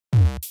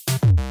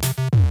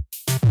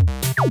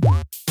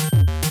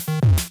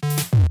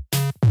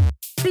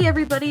Hey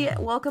everybody,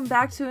 welcome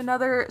back to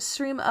another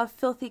stream of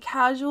Filthy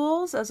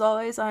Casuals. As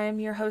always, I am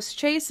your host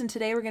Chase, and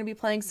today we're going to be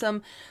playing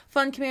some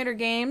fun Commander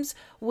games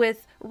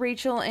with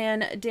Rachel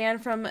and Dan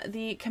from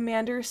the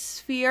Commander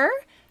Sphere.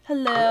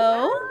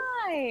 Hello.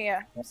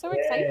 Hi. I'm so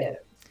excited.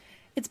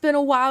 It's been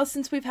a while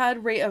since we've had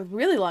a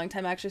really long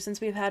time actually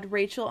since we've had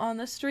Rachel on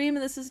the stream,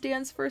 and this is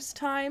Dan's first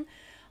time.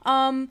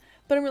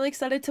 But I'm really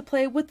excited to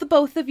play with the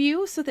both of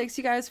you, so thanks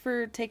you guys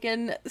for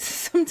taking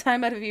some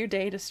time out of your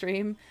day to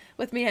stream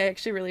with me. I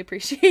actually really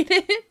appreciate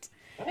it.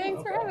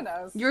 Thanks for having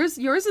us. Yours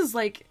is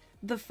like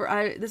this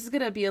is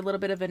gonna be a little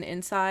bit of an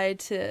inside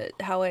to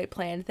how I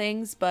plan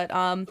things, but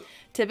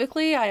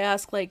typically I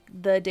ask like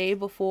the day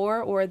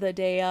before or the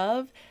day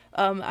of.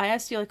 I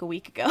asked you like a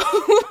week ago.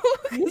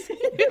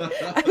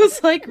 I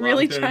was like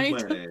really trying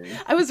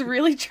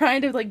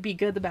to like be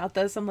good about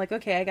this. I'm like,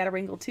 okay, I gotta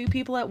wrangle two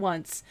people at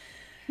once.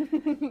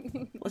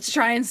 Let's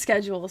try and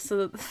schedule.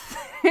 So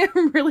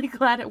I'm really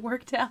glad it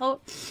worked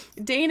out.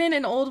 Danon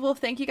and Old Wolf,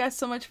 thank you guys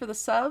so much for the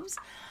subs.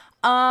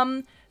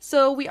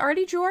 So we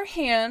already drew our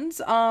hands.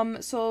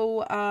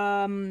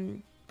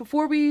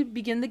 Before we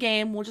begin the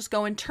game, we'll just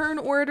go in turn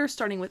order,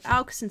 starting with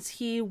ALK since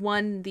he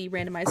won the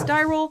randomized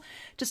die roll,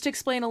 just to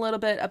explain a little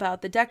bit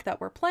about the deck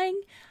that we're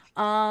playing.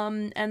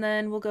 And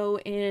then we'll go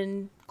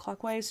in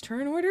clockwise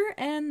turn order,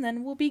 and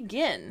then we'll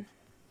begin.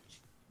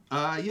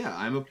 Yeah,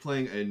 I'm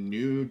playing a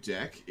new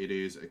deck. It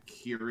is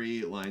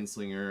Akiri,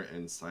 Lineslinger,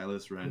 and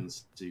Silas Renn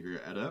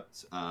Secret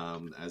Adept.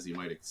 As you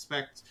might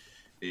expect,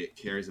 it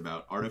cares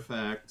about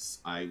artifacts.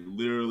 I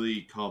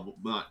literally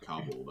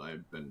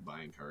I've been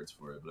buying cards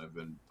for it, but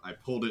I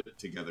pulled it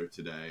together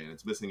today, and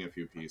it's missing a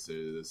few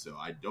pieces, so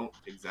I don't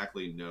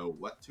exactly know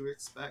what to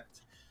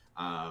expect.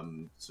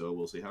 So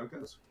we'll see how it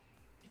goes.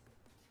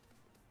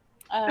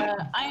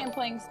 I am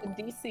playing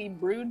Sidisi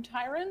Brood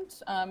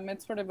Tyrant.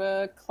 It's sort of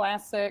a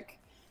classic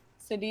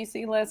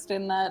Sidisi list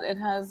in that it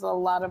has a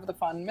lot of the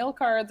fun mill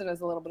cards. It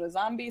has a little bit of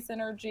zombie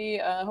synergy.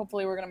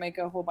 Hopefully we're going to make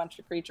a whole bunch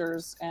of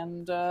creatures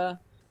and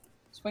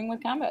swing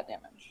with combat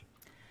damage.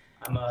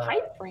 I'm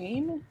Hype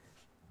Train.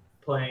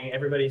 Playing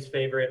everybody's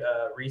favorite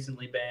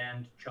recently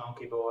banned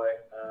Chonky Boy,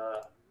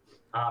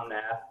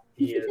 Omnath.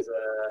 He is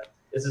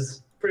this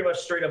is pretty much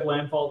straight up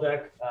landfall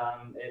deck.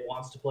 It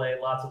wants to play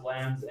lots of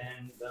lands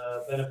and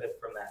benefit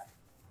from that.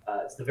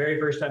 It's the very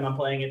first time I'm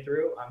playing it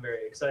through. I'm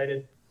very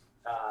excited.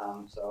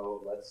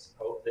 So let's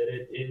hope that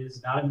it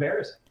is not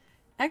embarrassing.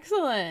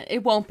 Excellent.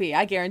 It won't be,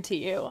 I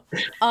guarantee you.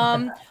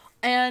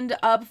 And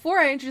before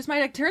I introduce my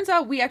deck, turns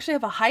out we actually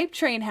have a hype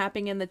train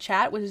happening in the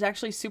chat, which is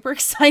actually super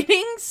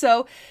exciting.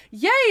 So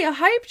yay, a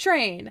hype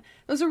train.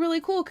 Those are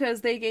really cool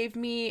because they gave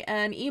me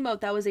an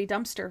emote that was a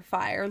dumpster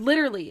fire,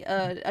 literally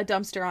a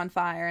dumpster on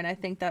fire. And I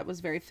think that was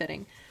very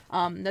fitting.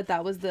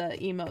 That was the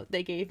emote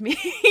they gave me.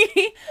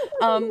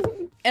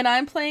 And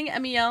I'm playing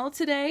Emiel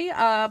today,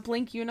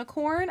 Blink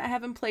Unicorn. I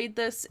haven't played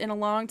this in a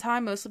long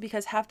time, mostly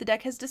because half the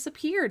deck has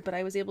disappeared, but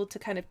I was able to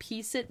kind of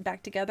piece it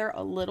back together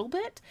a little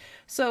bit.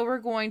 So we're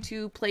going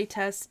to play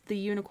test the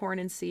Unicorn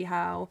and see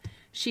how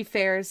she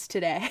fares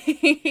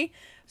today.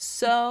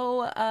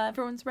 So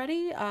everyone's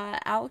ready.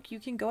 ALK,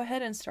 you can go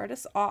ahead and start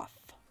us off.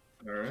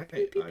 All right,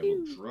 I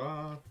will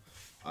draw.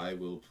 I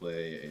will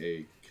play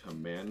a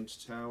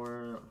command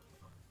tower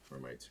for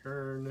my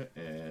turn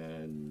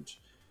and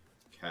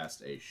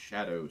cast a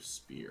Shadow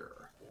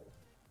Spear.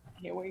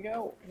 Here we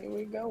go. Here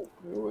we go.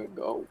 Here we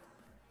go.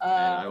 And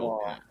I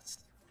will pass.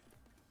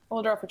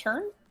 We'll draw for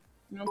turn.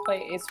 I'm going to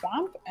play a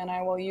Swamp, and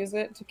I will use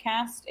it to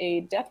cast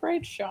a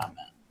Deathrite Shaman.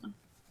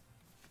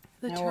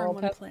 The turn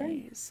one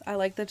plays. I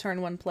like the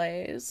turn one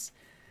plays.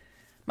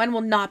 Mine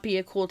will not be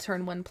a cool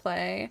turn one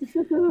play.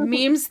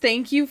 Memes,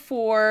 thank you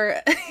for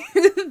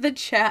the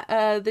chat,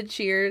 the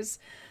cheers.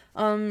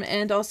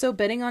 And also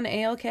betting on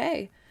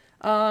ALK.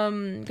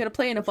 Gonna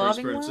play an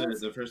Evolving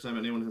Wilds. The first time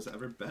anyone has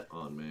ever bet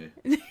on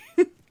me.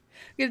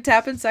 Gonna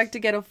tap and sack to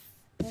get a...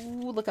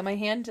 Ooh, look at my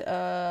hand.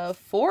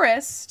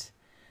 Forest.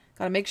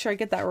 Gotta make sure I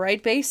get that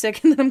right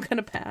basic, and then I'm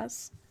gonna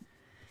pass.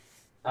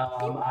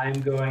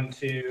 I'm going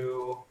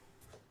to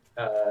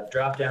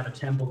drop down a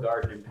Temple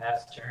Garden and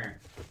pass turn.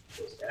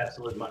 Just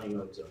absolute money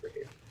moves over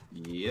here.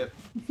 Yep.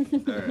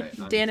 All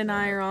right. Dan and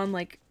I are on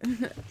like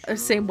a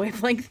same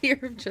wavelength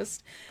here.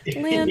 Just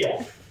land.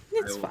 Yeah.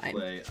 It's I will fine.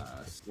 play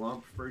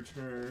Swamp for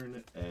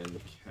turn and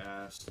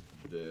cast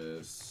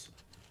this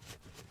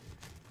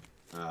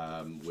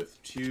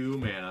with 2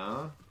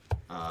 mana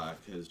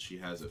because she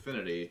has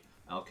affinity.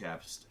 I'll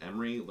cast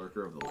Emery,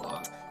 Lurker of the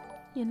Loch.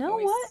 You know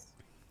what?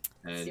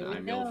 And I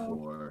mill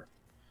 4.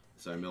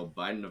 So I mill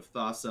Biden of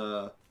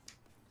Thassa,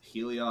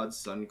 Heliod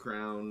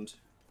Suncrowned,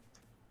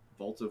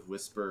 Bolt of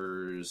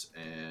Whispers,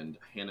 and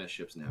Hannah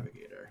Ship's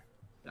Navigator.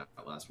 That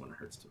last one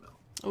hurts to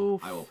mill.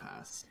 Oof. I will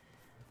pass.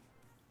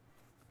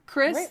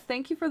 Chris,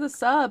 thank you for the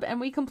sub, and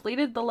we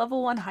completed the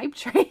level 1 hype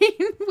train,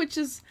 which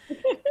is...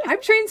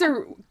 Hype trains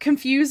are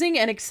confusing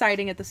and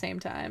exciting at the same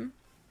time.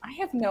 I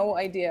have no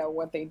idea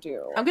what they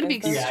do. I'm going to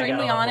be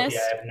extremely honest.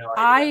 I have no idea.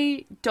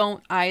 I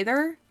don't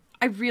either.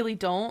 I really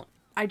don't.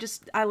 I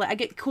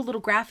get cool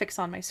little graphics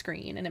on my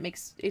screen, and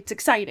it's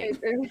exciting.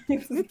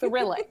 It's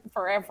thrilling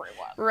for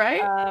everyone,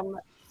 right?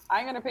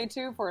 I'm gonna pay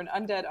 2 for an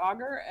undead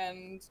augur,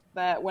 and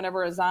that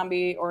whenever a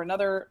zombie or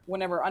whenever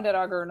undead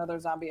augur or another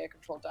zombie I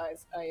control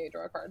dies, I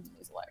draw a card and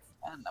lose a life.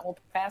 And I will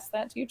pass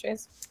that to you,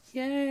 Chase.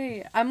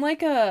 Yay! I'm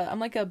like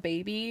a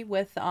baby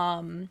with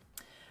no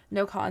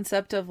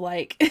concept of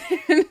like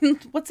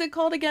what's it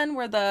called again?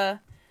 Where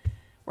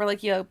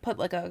like you put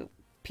like a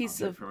piece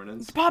of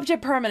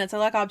object permanence. I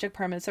like object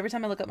permanence. Every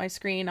time I look at my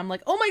screen, I'm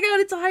like, oh my god,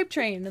 it's a hype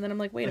train, and then I'm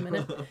like, wait a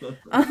minute.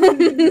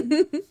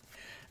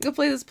 Go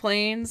play this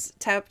plains,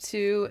 tap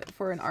 2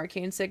 for an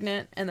arcane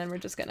signet, and then we're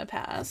just gonna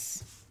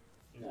pass.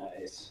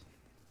 Nice.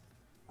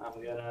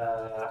 I'm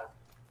gonna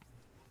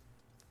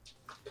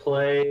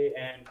play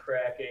and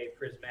crack a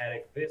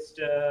prismatic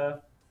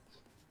vista.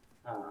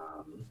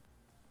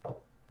 Go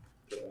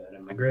ahead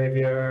in my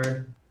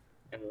graveyard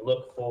and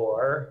look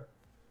for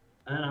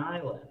an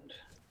island.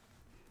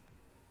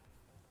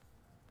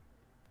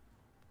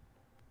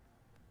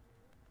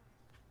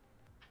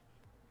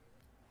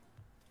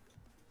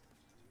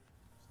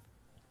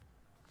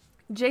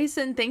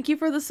 Jason, thank you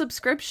for the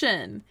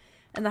subscription.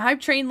 And the hype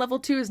train level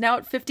 2 is now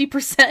at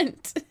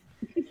 50%.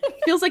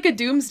 Feels like a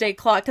doomsday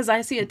clock because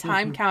I see a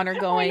time counter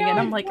going, and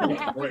I'm like, what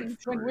happens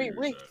when we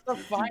reach the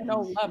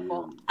final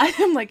level?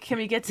 I'm like, can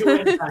we get to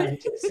UN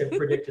scientists have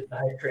predicted the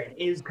hype train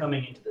is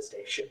coming into the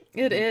station.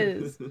 It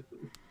is.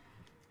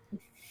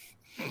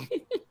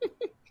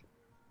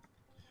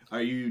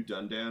 Are you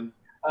done, Dan?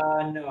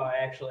 No, I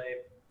actually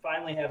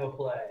finally have a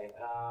play.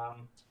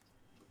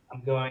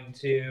 I'm going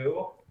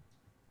to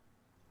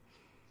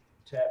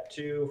tap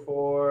 2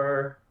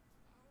 for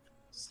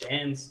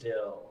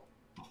standstill.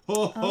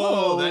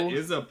 Oh, that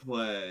is a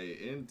play,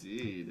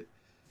 indeed.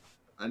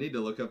 I need to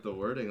look up the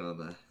wording on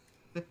that.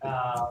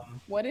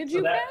 What did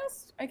you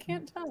cast? I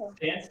can't tell.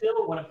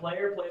 Standstill, when a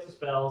player plays a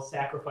spell,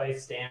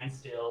 sacrifice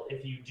standstill.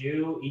 If you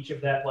do, each of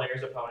that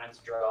player's opponents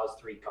draws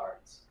 3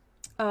 cards.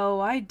 Oh,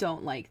 I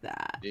don't like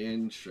that.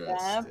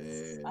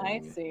 Interesting. I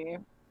see.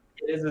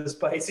 It is a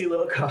spicy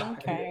little card.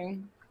 Okay.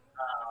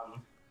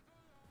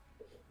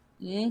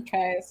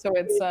 Okay, so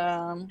it's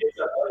a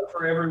hug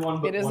for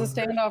everyone. It is a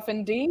standoff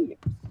indeed.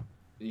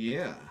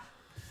 Yeah.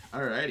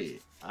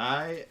 Alrighty.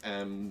 I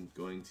am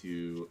going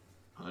to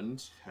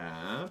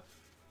untap,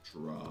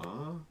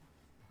 draw.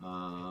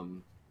 I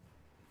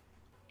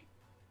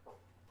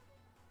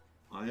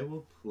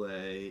will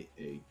play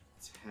a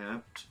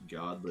tapped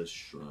Godless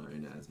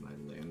Shrine as my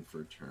land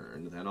for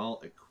turn. Then I'll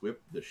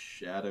equip the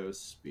Shadow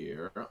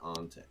Spear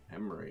onto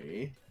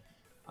Emery.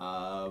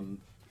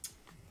 And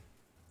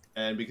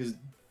because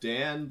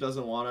Dan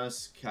doesn't want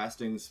us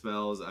casting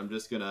spells, I'm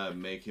just gonna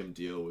make him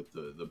deal with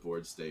the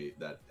board state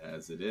that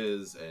as it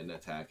is and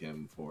attack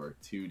him for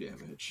 2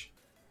 damage.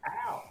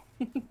 Ow!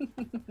 I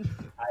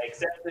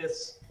accept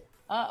this.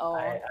 Uh-oh.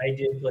 I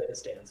did play the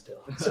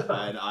standstill.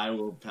 And I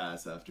will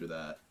pass after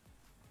that.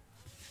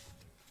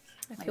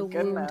 I feel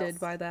wounded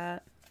by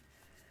that.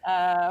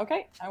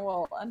 Okay, I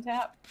will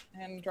untap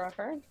and draw a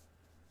card.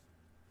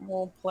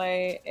 We'll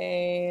play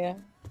a...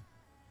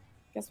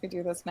 guess we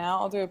do this now.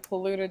 I'll do a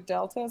Polluted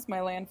Delta as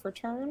my land for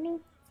turn.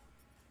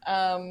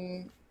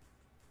 Okay,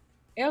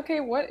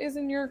 what is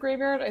in your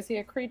graveyard? I see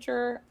a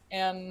creature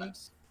and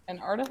an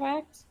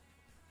artifact.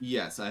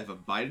 Yes, I have a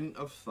Bident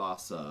of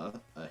Thassa,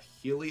 a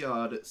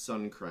Heliod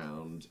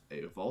Suncrowned,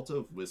 a Vault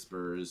of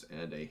Whispers,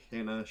 and a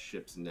Hannah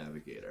Ship's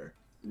Navigator.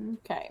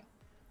 Okay.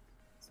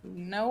 So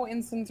no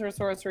instants or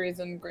sorceries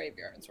in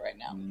graveyards right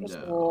now. Just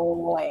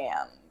No.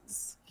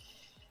 lands.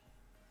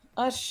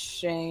 A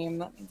shame.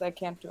 That means I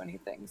can't do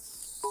anything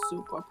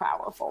super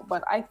powerful.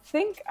 But I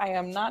think I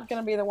am not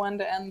going to be the one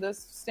to end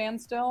this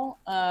standstill.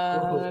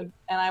 And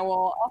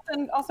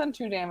I'll send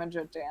 2 damage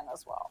at Dan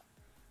as well.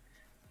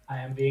 I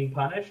am being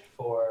punished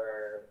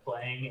for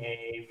playing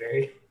a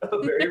very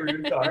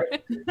rude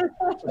card.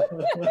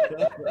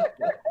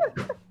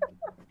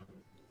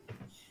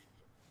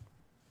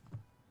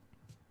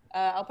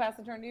 I'll pass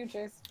the turn to you,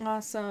 Chase.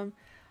 Awesome.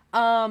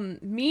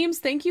 Memes,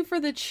 thank you for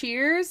the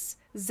cheers.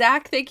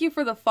 Zach, thank you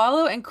for the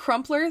follow. And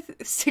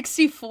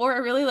Crumpler64, I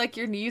really like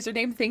your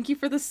username. Thank you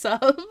for the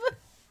sub.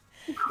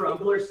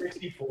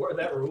 Crumpler64,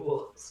 that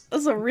rules.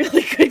 That's a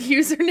really good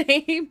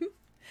username.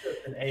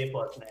 An A+ name.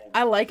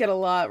 I like it a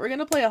lot. We're going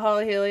to play a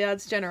Hollow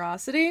Heliod's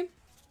Generosity.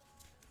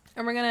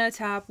 And we're going to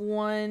tap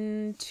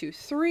 1, 2,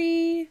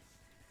 3.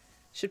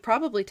 Should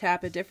probably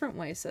tap a different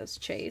way, says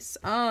Chase.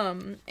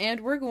 And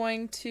we're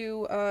going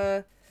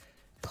to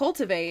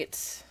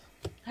cultivate.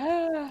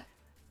 The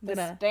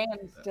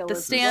standstill. The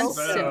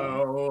standstill.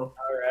 All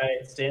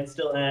right,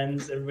 standstill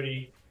ends.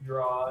 Everybody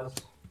draws.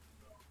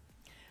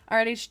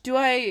 Alrighty, do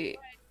I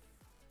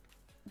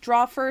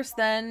draw first,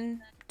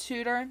 then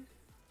tutor?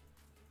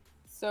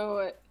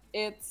 So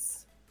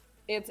it's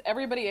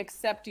everybody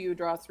except you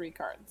draw 3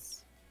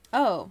 cards.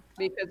 Oh.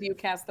 Because you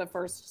cast the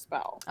first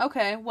spell.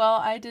 Okay, well,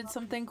 I did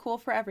something cool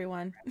for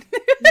everyone. You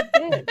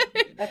did.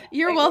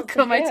 You're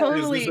welcome. I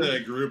totally. Is this a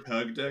group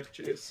hug deck,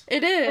 Chase?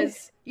 It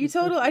is.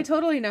 I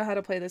totally know how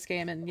to play this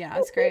game, and yeah,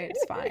 it's great.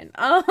 It's fine.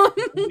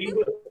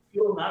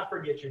 You will not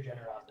forget your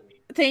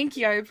generosity. Thank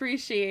you, I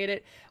appreciate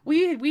it.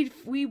 We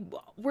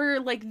were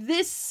like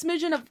this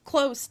smidgen of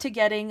close to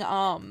getting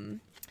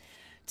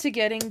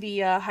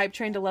the hype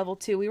train to level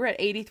 2. We were at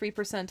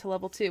 83% to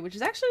level 2, which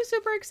is actually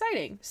super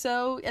exciting.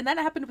 So, and that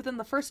happened within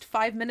the first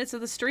 5 minutes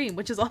of the stream,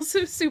 which is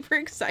also super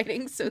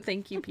exciting. So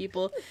thank you,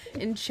 people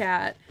in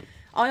chat.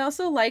 I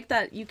also like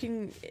that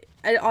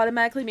it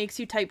automatically makes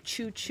you type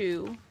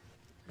choo-choo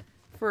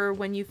for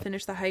when you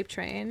finish the hype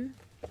train.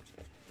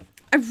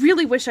 I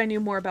really wish I knew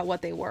more about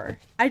what they were.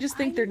 I just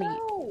think they're neat.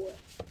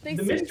 They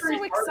seem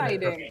so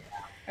exciting.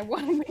 I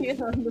want to be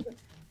in on the...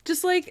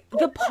 Just like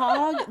the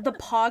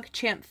pog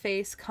champ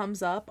face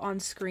comes up on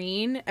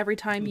screen every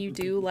time you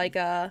do like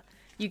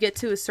you get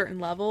to a certain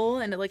level,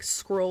 and it like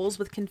scrolls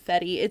with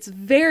confetti. It's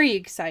very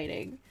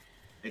exciting.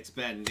 It's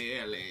been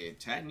nearly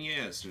 10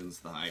 years since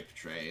the hype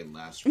train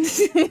last rolled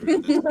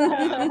through this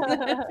town,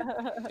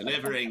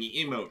 delivering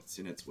emotes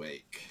in its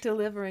wake.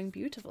 Delivering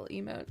beautiful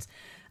emotes.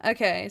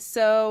 Okay,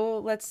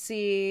 so let's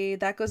see.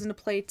 That goes into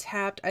play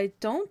tapped. I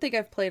don't think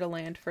I've played a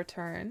land for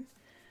turn.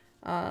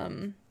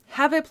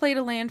 Have I played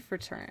a land for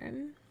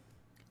turn?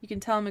 You can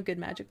tell I'm a good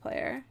Magic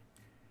player.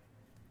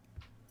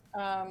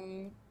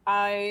 You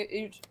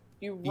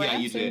Yeah,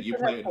 you did. You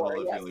played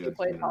Hall Yes, you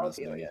played Hall of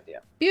Heliod, yeah.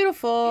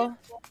 Beautiful.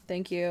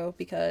 Thank you,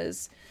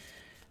 because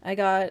I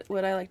got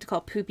what I like to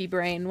call poopy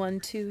brain. 1,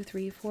 2,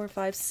 3, 4,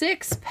 5,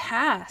 6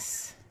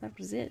 pass. That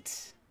was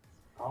it.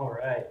 All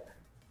right.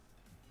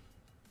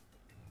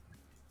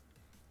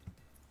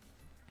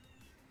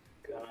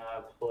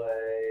 Gonna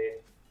play.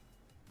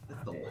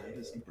 That's the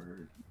loudest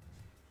bird.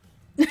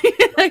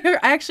 I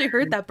actually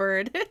heard that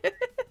bird.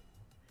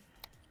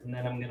 And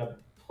then I'm gonna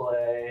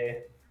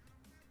play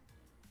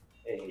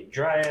a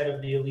Dryad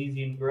of the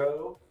Elysian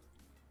Grove.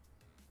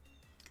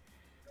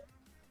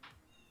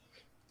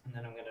 And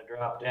then I'm gonna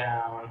drop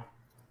down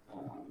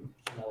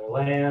another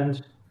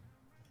land.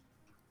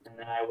 And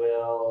then I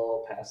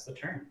will pass the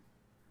turn.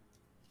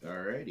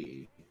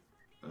 Alrighty.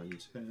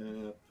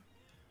 Untap.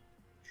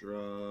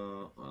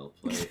 Draw. I'll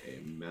play a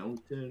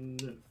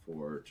mountain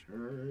for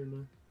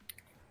turn.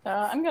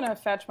 I'm gonna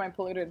fetch my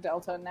polluted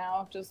delta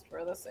now, just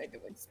for the sake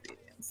of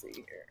expediency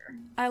here.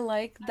 I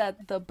like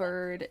that the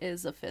bird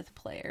is a 5th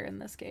player in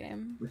this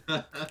game.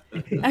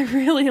 I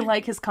really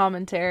like his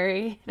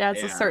commentary. It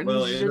adds a certain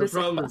the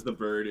problem is the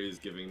bird is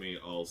giving me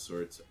all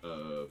sorts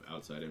of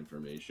outside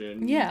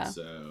information. Yeah.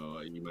 So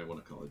you might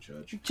want to call a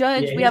judge.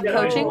 Judge, Yeah, we have he's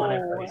got coaching. all on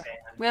everybody's hand.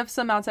 We have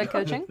some outside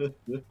coaching.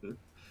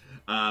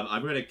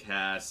 I'm going to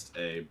cast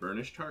a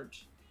Burnished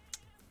Heart.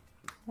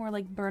 More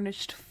like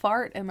burnished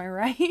fart, am I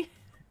right?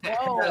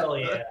 Hell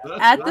yeah.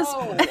 At this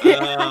Whoa. to say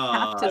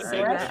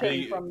that.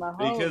 Aggression from the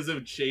host. Because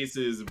of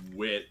Chase's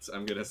wit,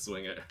 I'm going to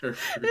swing at her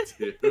for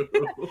 2.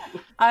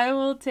 I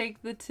will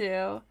take the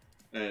 2.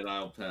 And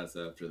I'll pass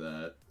after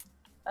that.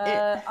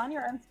 On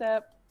your end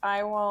step,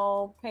 I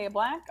will pay a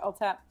black. I'll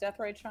tap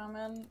Deathrite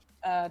Shaman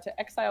to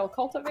exile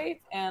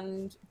Cultivate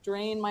and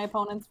drain my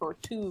opponents for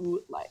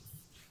 2 life.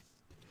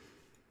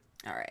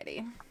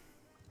 Alrighty.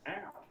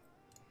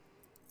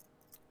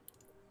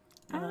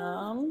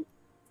 Um,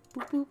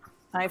 Boop, boop.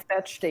 I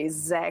fetched a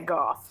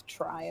Zagoth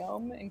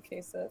Triome in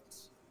case it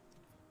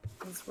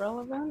is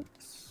relevant.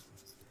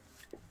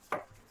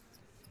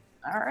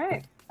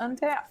 Alright,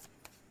 untap.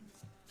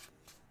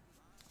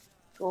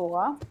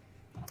 Goa.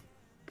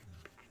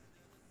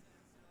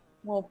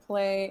 We'll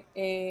play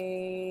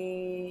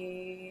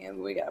a...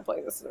 We gotta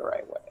play this the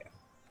right way.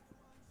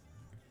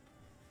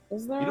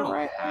 Is there You a don't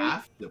right way?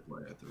 have to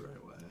play it the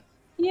right way.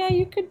 Yeah,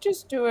 you could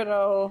just do it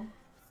all.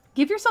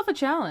 Give yourself a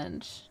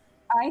challenge.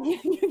 Yeah.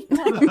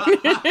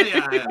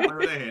 yeah, what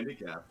are the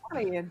handicap? What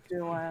are you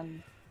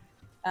doing?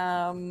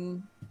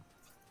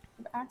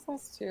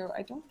 Access to...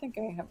 I don't think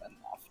I have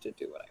enough to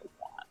do what I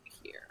want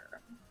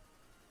here.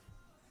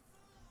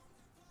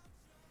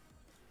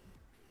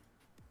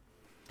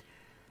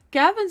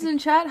 Gavin's in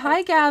chat.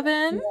 Hi,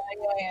 Gavin.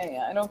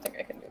 Yeah. I don't think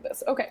I can do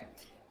this. Okay.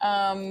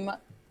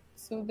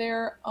 So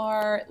there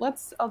are...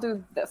 I'll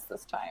do this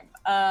time.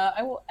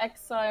 I will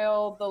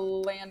exile the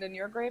land in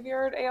your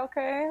graveyard,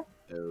 ALK.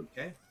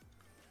 Okay.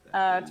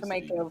 To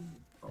make a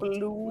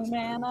blue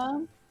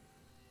mana.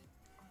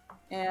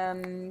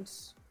 And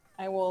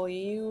I will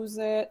use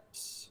it...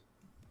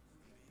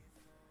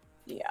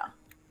 Yeah.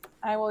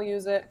 I will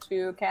use it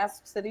to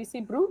cast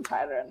Sidisi Brood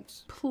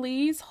Tyrant.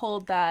 Please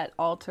hold that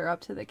altar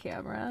up to the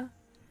camera.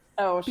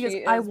 Oh, because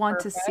she I is want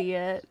perfect. to see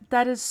it.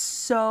 That is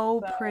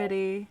so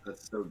pretty.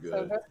 That's so good.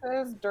 So this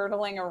is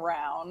Dirtling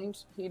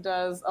Around. He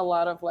does a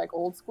lot of like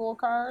old school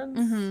cards.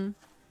 Mm-hmm.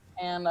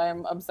 And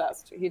I'm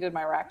obsessed. He did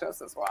my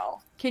Rakdos as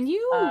well. Can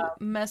you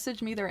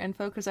message me their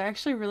info? Because I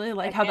actually really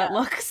like how can. that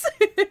looks.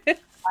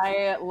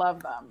 I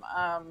love them.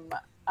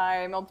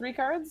 I milled 3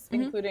 cards,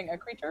 including a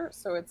creature.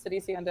 So it's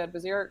Sidisi Undead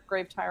Vizier,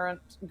 Grave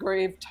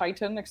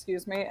Titan,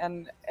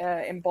 and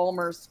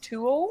Embalmer's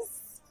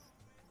Tools.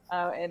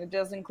 And it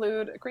does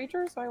include a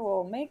creature, so I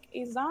will make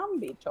a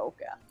zombie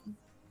token.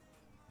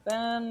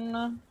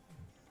 Then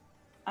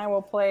I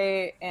will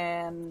play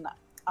an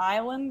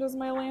island as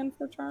my land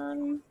for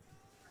turn.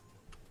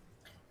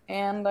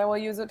 And I will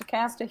use it to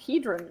cast a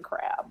Hedron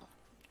Crab.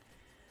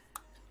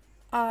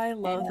 I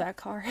love that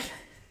card.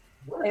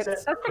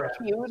 It's such a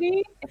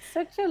cutie. It's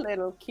such a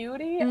little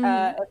cutie.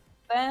 Then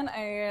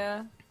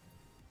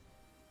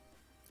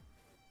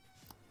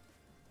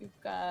you've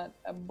got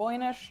a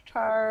Boynish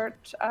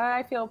Tart.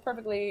 I feel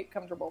perfectly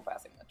comfortable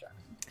passing the turn.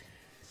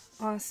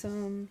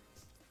 Awesome.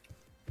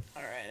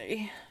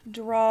 Alrighty.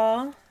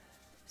 Draw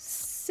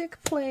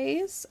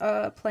planes.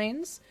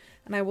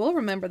 And I will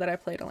remember that I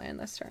played a land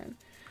this turn.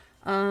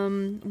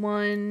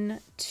 1,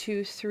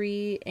 2,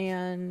 3,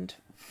 and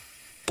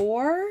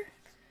 4.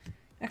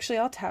 Actually,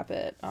 I'll tap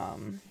it.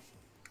 I'll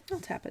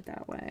tap it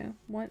that way.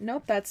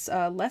 Nope, that's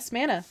less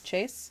mana,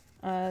 Chase.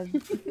 I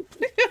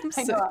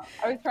know.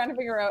 I was trying to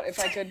figure out if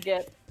I could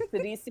get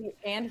Sidisi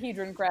and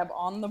Hedron Crab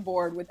on the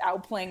board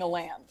without playing a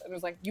land. And it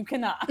was like, you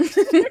cannot.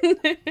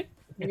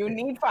 You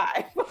need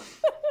 5.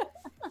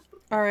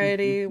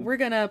 Alrighty, we're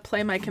gonna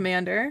play my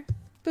commander.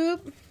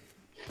 Boop.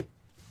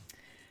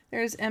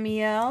 There's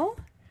Emiel.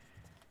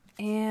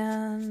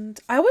 And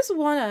I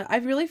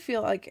really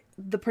feel like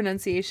the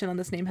pronunciation on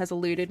this name has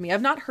eluded me.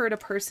 I've not heard a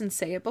person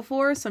say it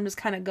before, so I'm just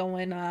kind of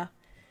going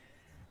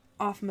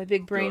off my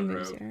big brain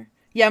moves here.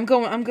 Yeah, I'm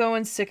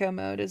going sicko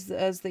mode,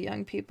 as the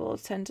young people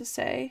tend to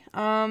say.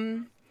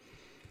 And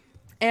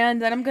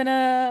then I'm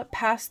gonna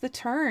pass the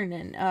turn,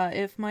 and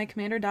if my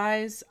commander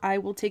dies, I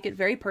will take it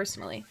very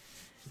personally,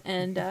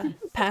 and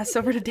pass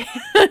over to Dan.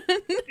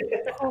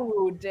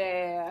 Who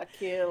dare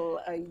kill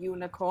a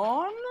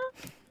unicorn?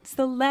 It's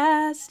the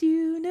last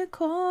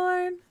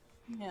unicorn.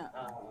 Yeah.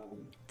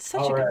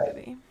 Such a good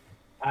movie.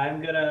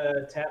 I'm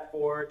gonna tap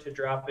 4 to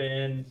drop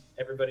in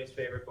everybody's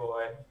favorite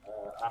boy.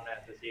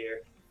 Omnath is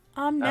here.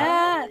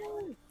 Omnath.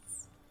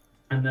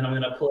 And then I'm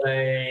gonna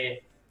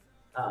play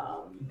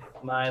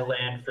my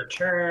land for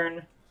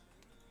turn.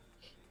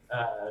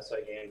 So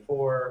I gain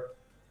 4.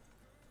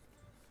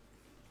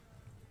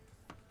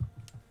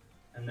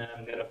 And then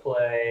I'm gonna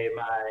play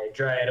my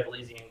Dryad of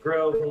Elysian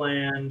Grove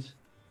land.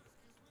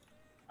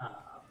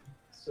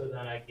 So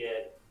then I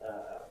get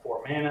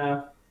 4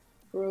 mana.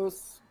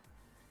 Gross.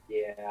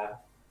 Yeah.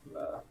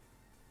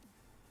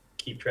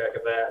 Keep track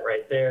of that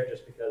right there,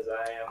 just because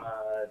I am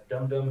a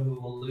dum-dum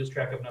who will lose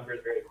track of numbers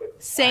very quickly.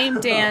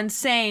 Same, Dan,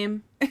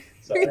 same.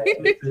 So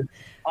it's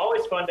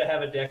always fun to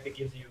have a deck that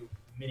gives you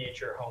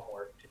miniature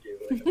homework to do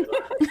in the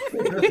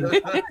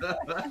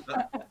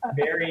middle.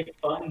 Very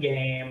fun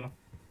game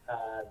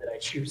that I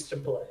choose to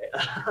play.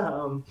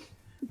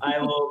 I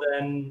will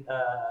then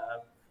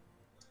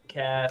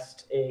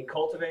cast a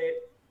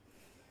Cultivate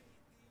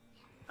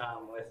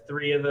with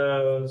 3 of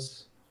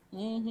those.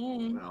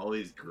 All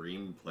these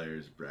green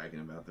players bragging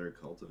about their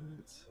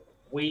cultivates.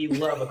 We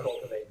love a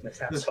Cultivate in this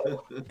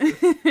household.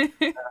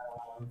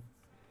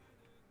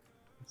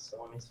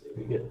 So let me see.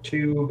 We get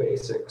 2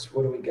 basics.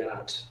 What do we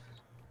got?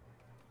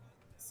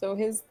 So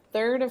his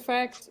third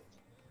effect,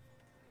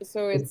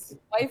 so it's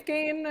life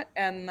gain,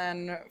 and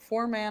then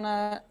 4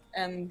 mana,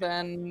 and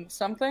then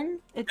something?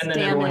 It's and then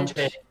everyone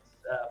damage. takes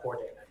 4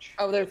 damage.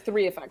 Oh, there are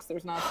 3 effects.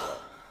 There's not 4.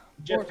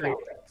 Just 3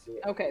 total. effects.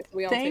 Yeah. Okay, so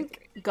we all take 3.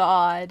 Thank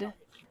God.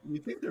 You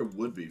think there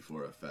would be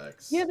 4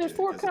 effects? Yeah, there's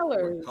 4 because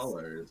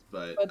colors.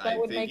 But But that I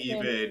would think make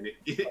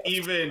him-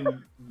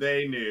 even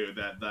they knew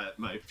that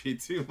might be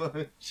too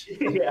much.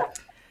 Yeah.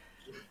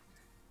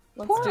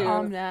 Let's Poor do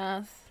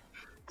Omnath.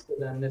 So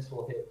then this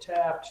will hit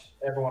tapped.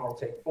 Everyone will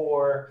take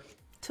 4.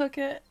 Took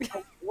it.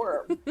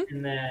 worm.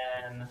 And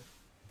then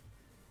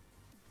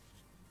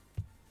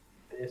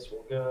this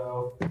will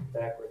go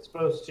back where it's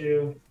supposed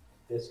to.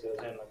 This goes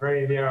in the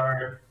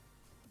graveyard.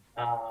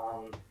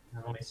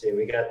 Let me see.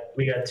 We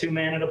got 2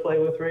 mana to play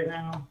with right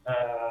now.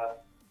 Are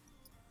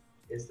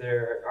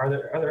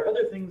there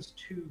other things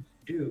to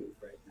do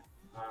right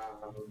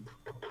now?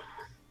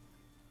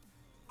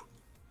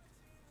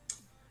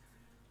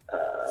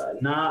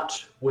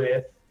 Not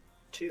with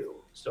 2.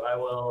 So I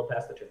will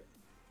pass the turn.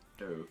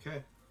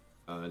 Okay.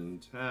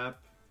 Untap.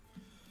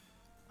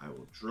 I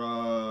will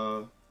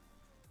draw.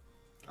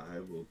 I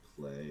will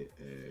play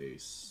a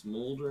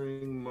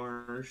Smoldering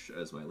Marsh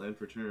as my land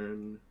for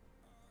turn.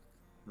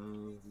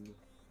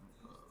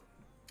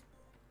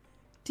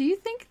 Do you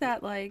think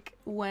that, like,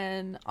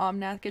 when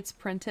Omnath gets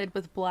printed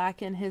with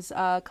black in his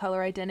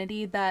color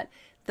identity, that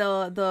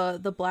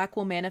the black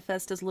will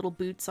manifest as little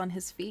boots on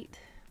his feet?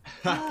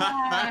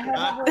 I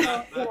have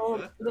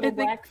little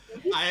black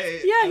feet.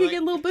 He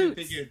get little boots.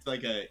 I think it's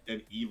like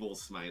an evil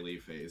smiley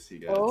face he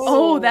gets.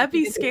 Oh, that'd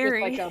be It's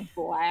scary. like a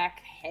black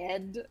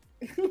head.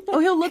 Oh,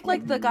 he'll look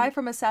like the guy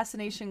from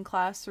Assassination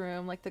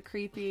Classroom, like the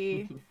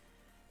creepy...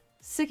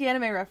 Sick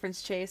anime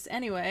reference, Chase.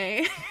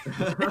 Anyway.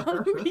 I'm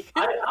loving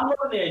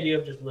the idea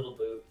of just little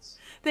boots.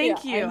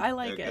 Thank you. I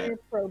like it.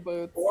 Pro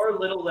boots. Or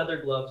little leather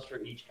gloves for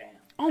each hand.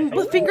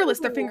 Oh, fingerless.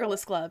 They're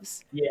fingerless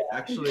gloves. Yeah.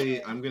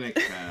 Actually, I'm going to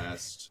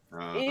cast...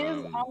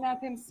 Is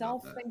Omnath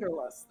himself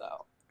fingerless,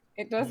 though?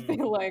 It does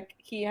feel like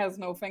he has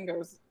no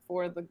fingers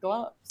for the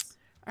gloves.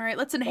 All right,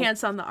 let's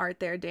enhance on the art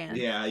there, Dan.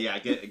 Yeah,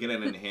 get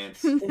an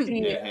enhance.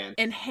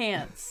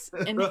 Enhance.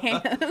 I'm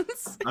gonna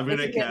Is he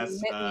a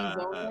cast mittens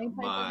only type of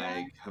my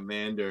guy?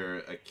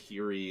 commander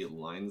Akiri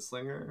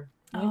Lineslinger.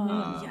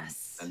 Oh,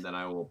 yes. And then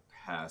I will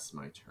pass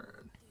my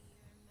turn.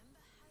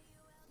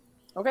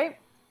 Okay.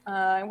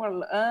 I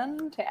will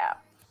untap.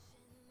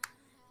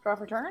 Draw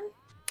for turn.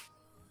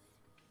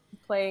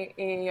 Play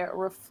a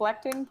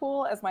Reflecting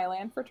Pool as my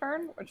land for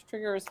turn, which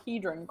triggers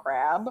Hedron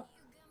Crab.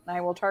 And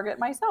I will target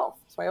myself.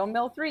 So I will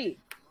mill 3.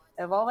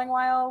 Evolving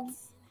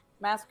Wilds,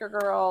 Masker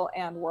Girl,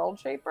 and World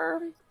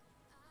Shaper.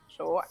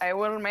 So I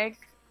will make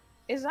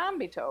a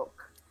Zombie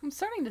Toke. I'm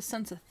starting to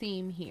sense a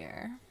theme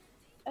here.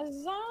 A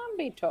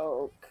Zombie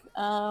Toke.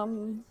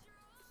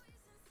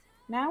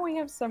 Now we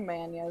have some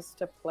manias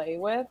to play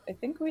with. I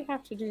think we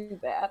have to do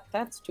that.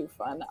 That's too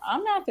fun.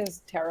 Omnath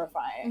is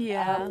terrifying.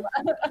 Yeah.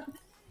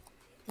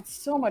 It's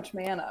so much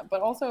mana, but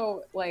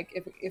also, like,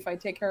 if I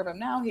take care of him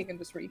now, he can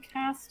just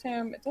recast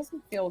him. It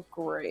doesn't feel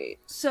great.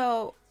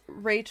 So,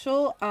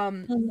 Rachel,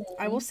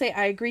 I will say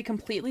I agree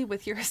completely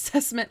with your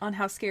assessment on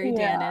how scary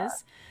Dan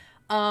is.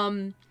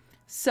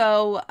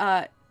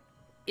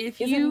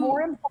 If Is it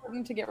more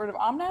important to get rid of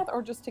Omnath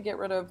or just to get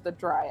rid of the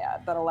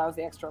Dryad that allows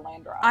the extra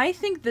land drop? I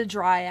think the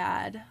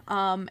Dryad,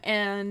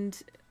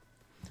 and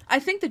I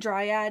think the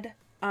Dryad,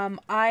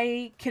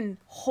 I can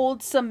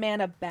hold some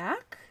mana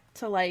back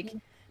to, like,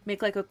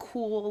 make, like, a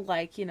cool,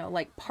 like, you know,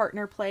 like,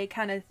 partner play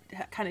kind of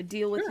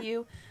deal with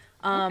you.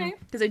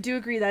 Because I do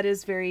agree that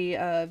is very,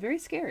 very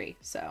scary,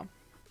 so.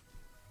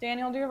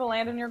 Daniel, do you have a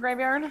land in your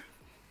graveyard?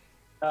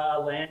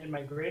 Land in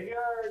my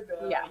graveyard?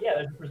 Yeah,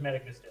 there's a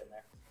Prismatic Vista in there.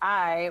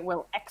 I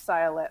will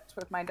exile it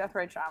with my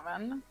Deathrite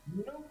Shaman.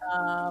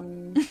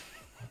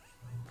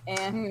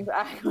 And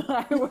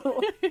I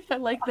will... I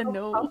like the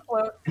note.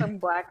 Upload some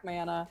black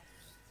mana.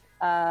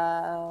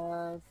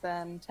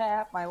 Then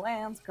tap my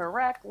lands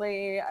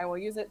correctly. I will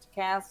use it to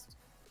cast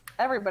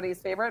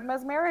everybody's favorite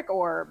Mesmeric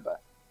Orb.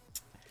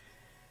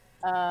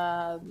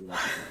 Then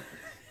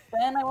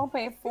I will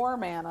pay 4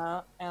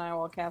 mana, and I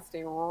will cast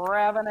a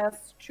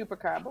Ravenous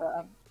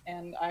Chupacabra,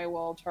 and I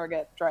will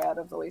target Dryad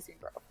of the Elysian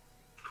Grove.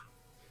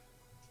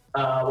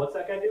 What's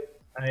that guy do?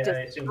 I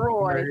assume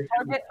Destroy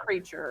target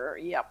creature.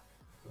 Yep.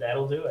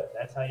 That'll do it.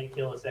 That's how you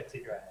kill a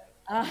sexy Dryad.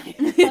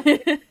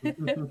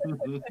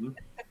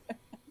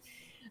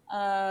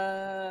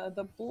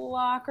 The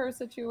blocker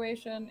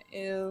situation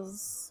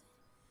is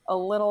a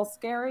little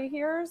scary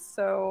here,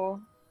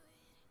 so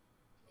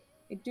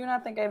I do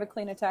not think I have a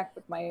clean attack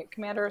with my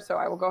commander, so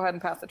I will go ahead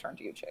and pass the turn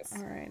to you, Chase.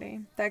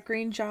 Alrighty. That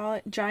green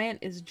giant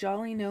is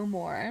jolly no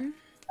more.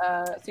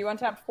 So you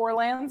untapped 4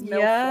 lands, mill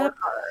 4 cards.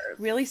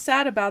 Really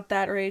sad about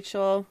that,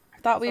 Rachel.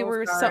 Thought we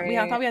were sorry. we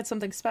thought we had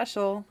something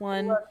special.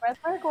 Look,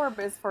 Mesmeric Orb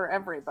is for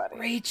everybody.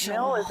 Rachel.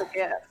 Mill is a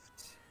gift.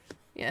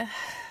 Yeah.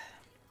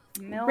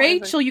 Mill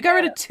Rachel, you got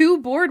rid of 2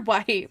 board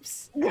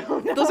wipes.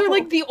 No. Those are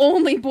like the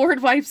only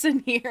board wipes in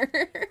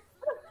here.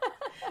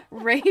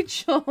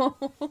 Rachel.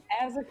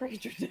 As a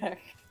creature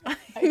deck,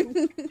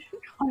 I'm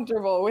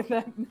comfortable with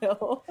that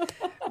mill.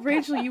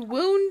 Rachel, you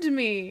wound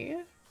me.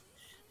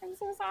 I'm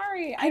so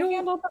sorry. I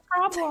handled the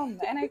problem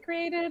and I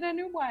created a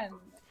new one.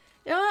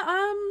 Yeah,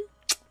 I'm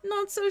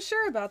not so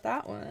sure about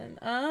that one.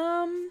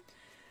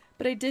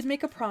 But I did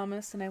make a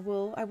promise, and I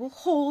will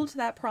hold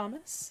that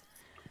promise.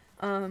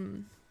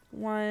 1,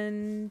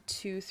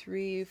 2,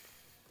 3.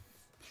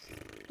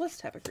 Let's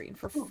tap a green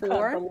for 4. The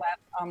last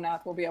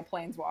Omnath will be a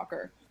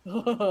planeswalker.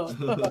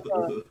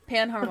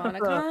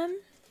 Panharmonicon.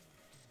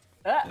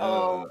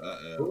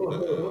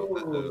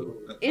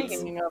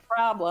 It's a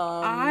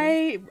problem.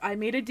 I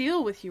made a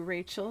deal with you,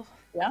 Rachel.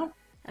 Yeah.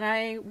 And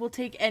I will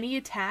take any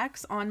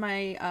attacks on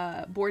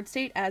my board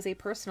state as a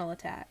personal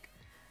attack.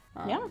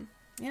 Yeah.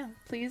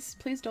 Please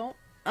don't.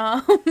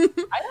 I don't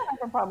have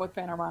a problem with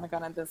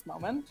Panharmonicon at this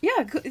moment.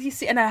 Yeah, you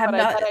see, and I have I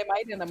thought I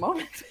might in a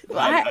moment.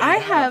 I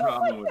have a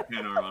problem with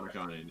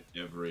Panharmonicon in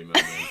every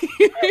moment.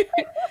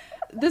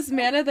 This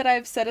mana that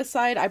I've set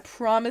aside, I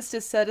promise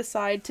to set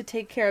aside to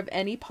take care of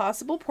any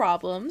possible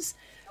problems.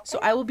 Okay. So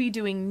I will be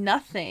doing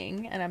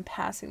nothing, and I'm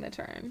passing the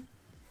turn.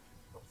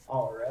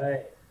 All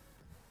right.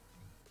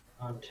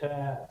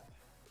 Untap.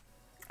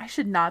 I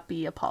should not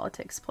be a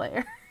politics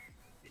player.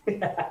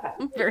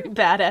 I'm very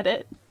bad at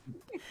it.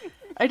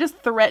 I just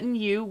threaten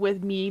you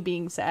with me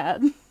being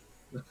sad.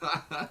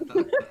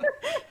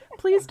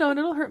 Please don't,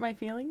 it'll hurt my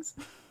feelings.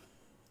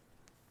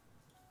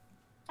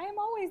 I am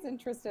always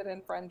interested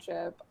in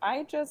friendship.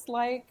 I just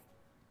like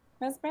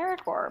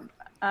Mesmeric Orb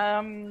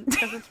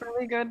because it's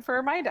really good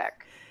for my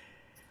deck.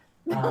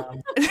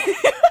 I'm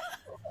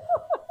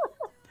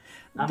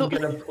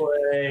gonna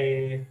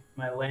play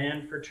my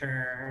land for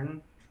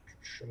turn.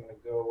 I'm gonna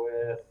go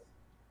with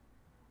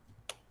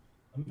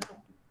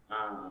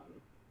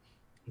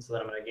so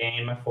then I'm gonna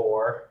gain my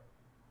 4.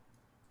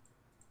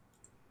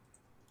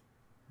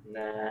 And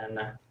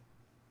then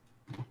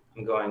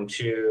I'm going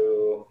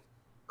to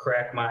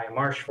crack my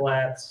marsh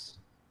flats.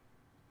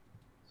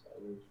 So I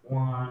lose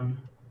 1.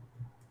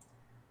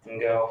 And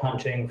go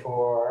hunting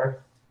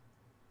for,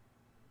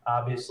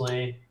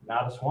 obviously,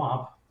 not a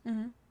swamp.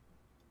 Mm-hmm.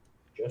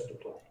 Just a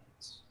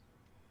plains.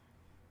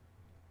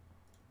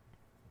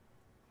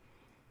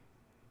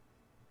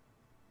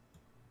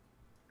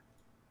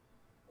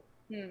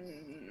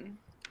 Even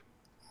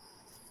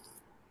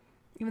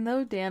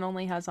though Dan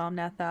only has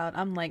Omnath out,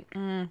 I'm like,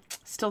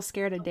 still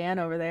scared of Dan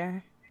over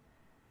there.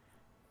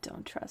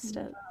 Don't trust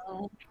it.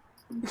 No.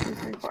 1, 2,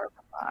 3, 4,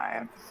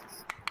 5.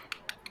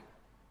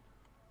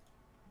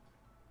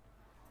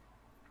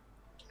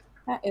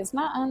 That is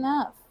not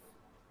enough.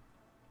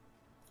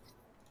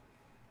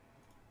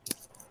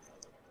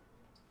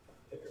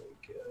 There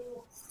we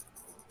go.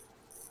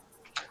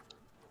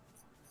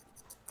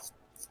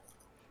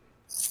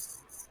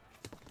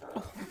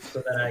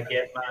 So then I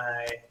get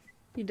my...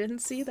 You didn't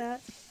see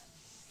that?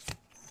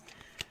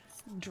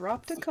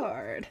 Dropped a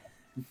card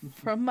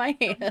from my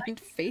hand,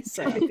 face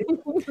up.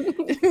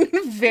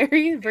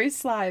 Very, very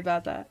sly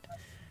about that.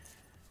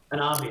 an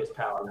obvious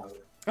power move.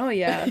 Oh,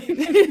 yeah.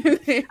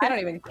 I don't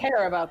even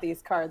care about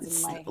these cards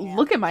in my hand.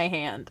 Look at my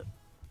hand.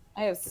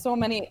 I have so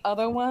many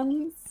other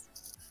ones.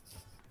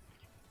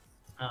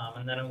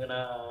 And then I'm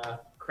gonna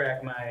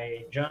crack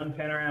my Jun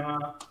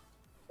Panorama.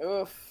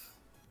 Oof.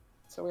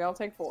 So we all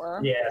take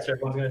 4. Yeah, so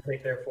everyone's gonna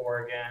take their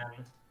 4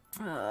 again.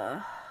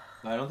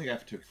 I don't think I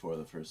took 4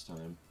 the first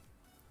time.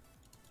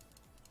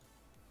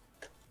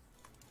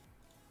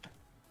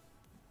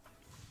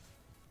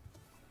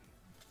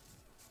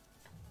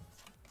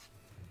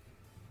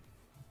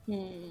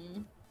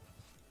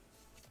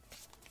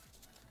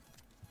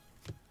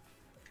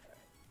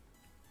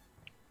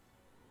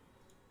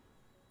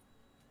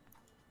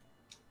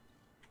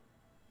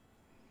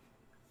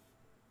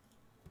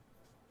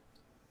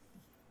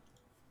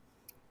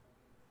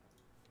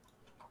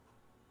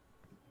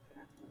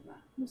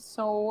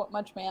 So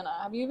much mana.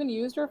 Have you even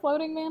used your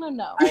floating mana?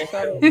 No. I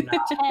So have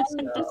not, 10, so-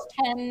 just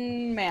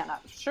 10 mana.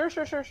 Sure.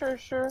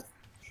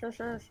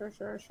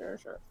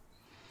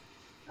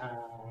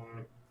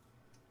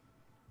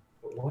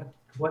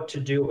 What to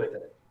do with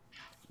it?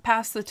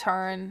 Pass the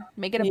turn.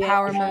 Make it a Yeah.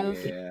 power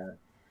move. Yeah.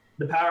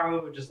 The power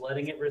move of just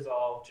letting it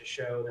resolve to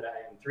show that I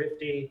am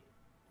thrifty.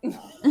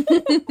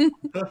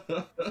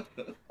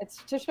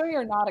 It's to show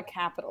you're not a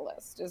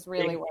capitalist is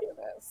really what it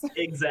is.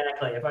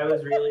 Exactly. If I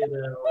was really just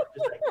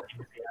like I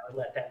would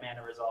let that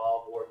mana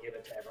resolve or give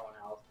it to everyone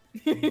else.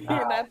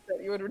 That's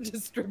it. You would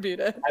distribute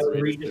it. I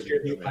would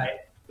redistribute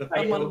my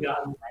Someone-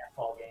 ill-gotten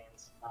landfall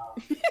gains.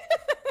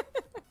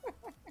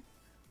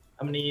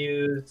 I'm going to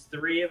use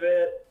 3 of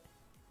it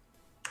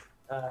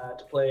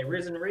to play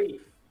Risen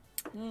Reef.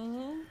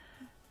 Mm-hmm.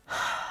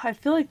 I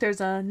feel like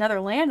there's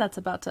another land that's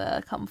about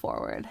to come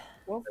forward.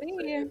 We'll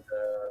see.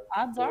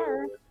 Odds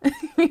are.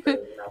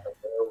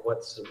 What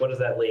does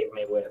that leave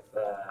me with?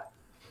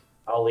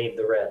 I'll leave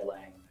the red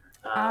lane.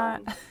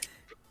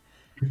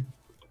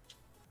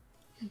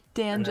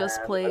 Dan And just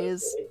then,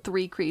 plays let's see.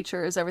 3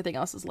 creatures. Everything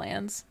else is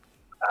lands.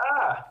 It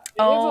is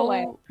a Oh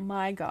land.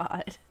 my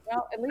god.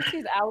 Well, at least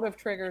he's out of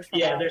triggers. From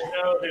Yeah,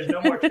 now there's on.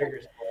 no more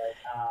triggers for it.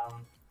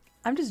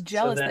 I'm just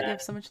jealous that you then-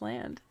 have so much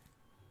land.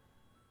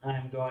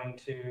 I'm going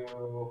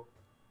to.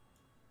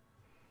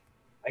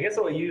 I guess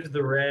I'll use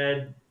the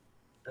red,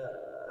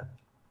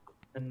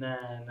 and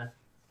then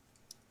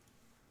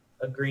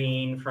a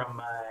green from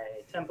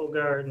my temple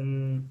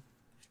garden,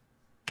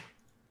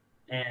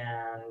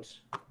 and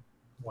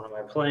one of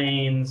my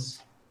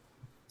planes,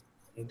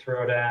 and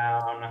throw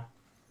down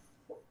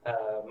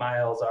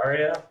Miles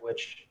Aria,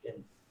 which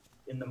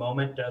in the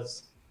moment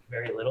does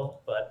very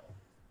little, but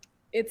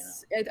I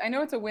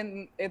know it's a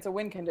win. It's a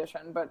win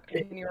condition, but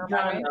can you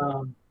remind me?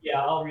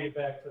 Yeah, I'll read it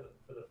back for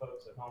the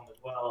folks at home as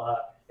well.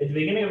 At the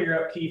beginning of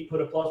your upkeep, put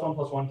a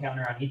 +1/+1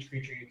 counter on each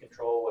creature you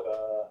control with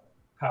a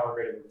power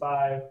greater than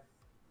 5.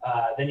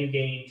 Then you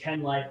gain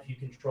 10 life if you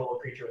control a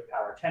creature with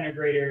power 10 or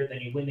greater.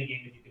 Then you win the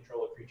game if you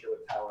control a creature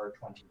with power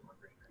 20 or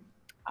greater.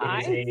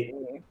 It is a see.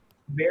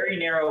 very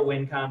narrow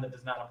win con that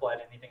does not apply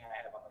to anything I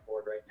have on the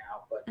board right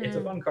now, but it's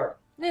a fun card.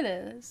 It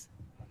is.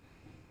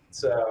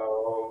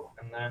 So,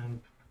 and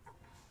then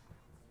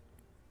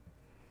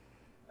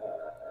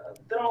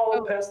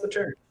I'll pass the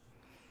turn.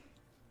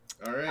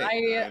 All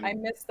right. I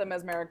missed the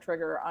mesmeric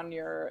trigger on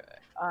your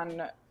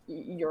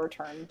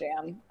turn,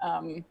 Dan.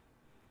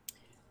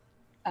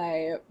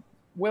 I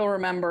will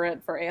remember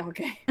it for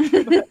ALK.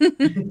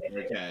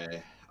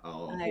 Okay,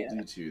 I'll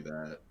do to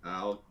that.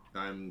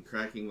 I'm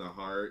cracking the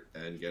heart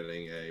and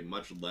getting a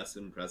much less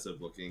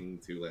impressive looking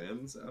 2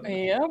 lands.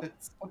 Yep.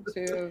 1,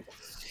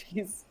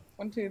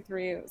 2,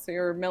 3. So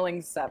you're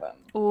milling 7.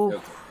 Ooh.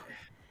 Okay.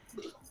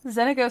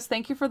 Xenagos,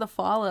 thank you for the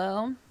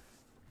follow.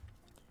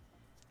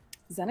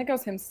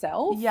 Xenagos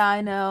himself? Yeah, I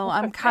know. What's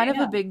I'm a kind of a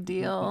fan? big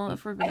deal,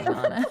 if we're being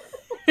honest.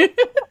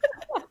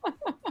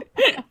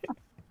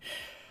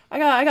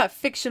 I got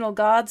fictional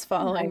gods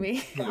following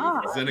me.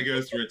 God.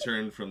 Xenagos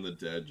returned from the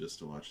dead just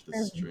to watch this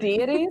There's stream.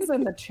 deities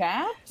in the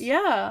chat?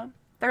 Yeah,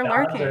 they're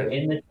Gods are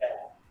lurking. in the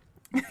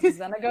chat.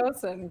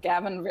 Xenagos and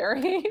Gavin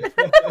Very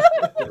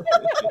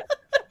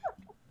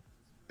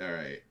All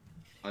right.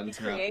 Untap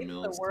create the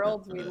Mills.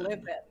 world we live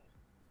in.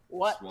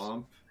 What?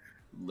 Swamp,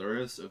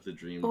 Luris of the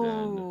Dream Ooh.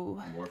 Den,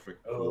 Morphic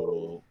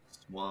Pool,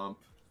 Swamp,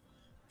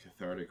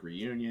 Cathartic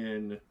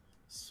Reunion,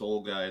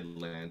 Soul Guide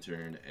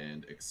Lantern,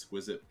 and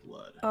Exquisite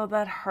Blood. Oh,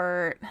 that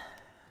hurt.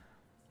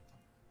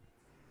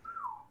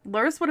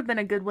 Lurrus would have been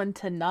a good one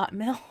to not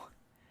mill.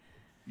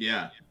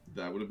 Yeah,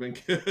 that would have been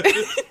good.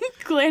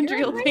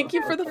 Glandriel, thank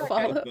you for the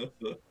follow.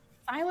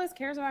 Silas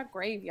cares about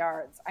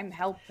graveyards. I'm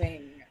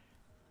helping.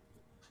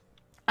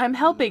 I'm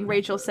helping,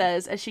 Rachel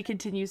says, as she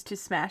continues to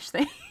smash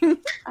things. I'm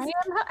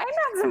not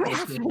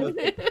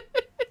smashing.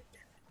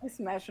 I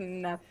smash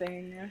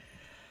nothing.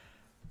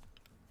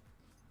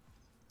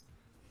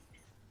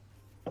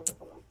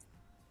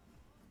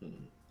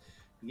 I'm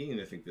beginning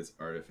to think this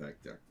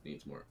artifact deck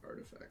needs more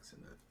artifacts in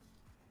it.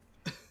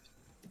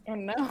 Oh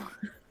no.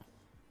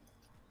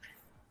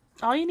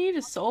 All you need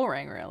is Soul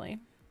Ring, really.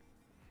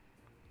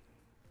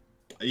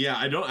 Yeah,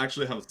 I don't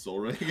actually have a Soul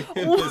Ring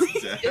in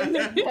this deck.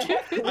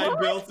 I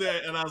built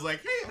it and I was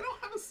like, hey, I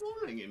don't have a Soul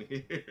Ring in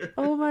here.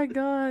 Oh my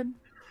god.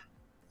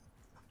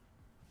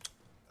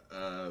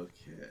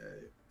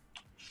 Okay.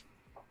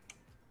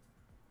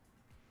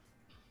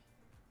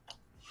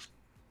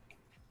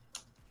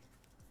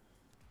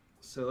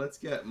 So let's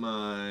get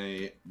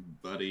my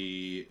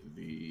buddy,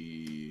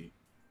 the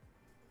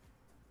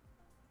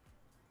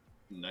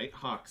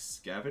Nighthawk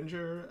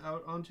Scavenger,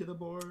 out onto the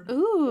board.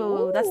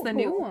 Ooh, that's the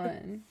new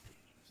one.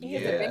 He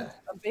is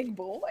a big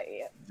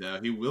boy. Yeah,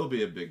 he will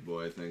be a big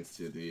boy thanks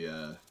to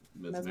the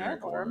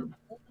Mesmeric Orb.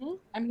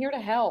 I'm here to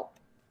help.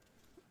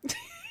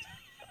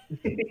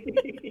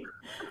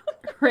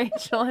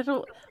 Rachel, I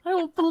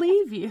don't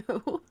believe you.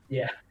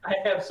 Yeah, I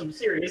have some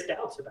serious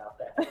doubts about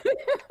that.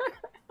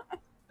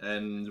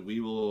 And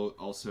we will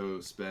also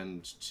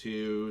spend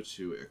 2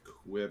 to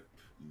equip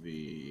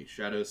the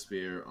Shadow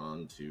Spear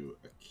onto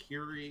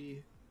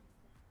Akiri.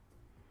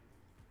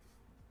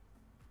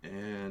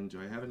 And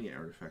do I have any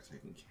artifacts I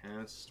can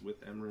cast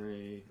with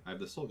Emre? I have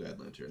the Soul Guide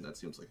Lantern. That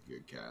seems like a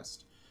good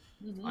cast.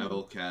 I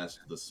will cast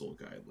the Soul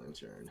Guide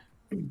Lantern.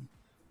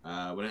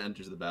 When it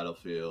enters the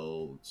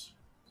battlefield,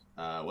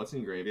 what's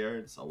in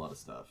graveyards? A lot of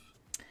stuff.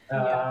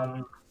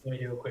 Let me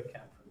do a quick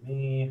count for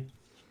me.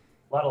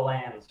 A lot of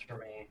lands for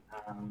me.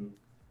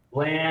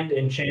 Land,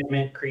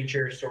 enchantment,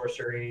 creature,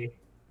 sorcery.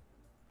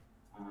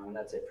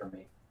 That's it for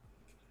me.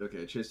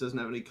 Okay, Chase doesn't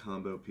have any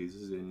combo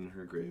pieces in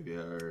her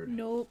graveyard.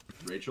 Nope.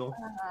 Rachel?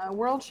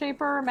 World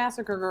Shaper,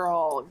 Massacre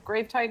Girl,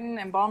 Grave Titan,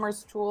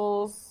 Embalmer's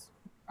Tools,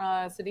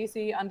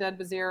 Sidisi, Undead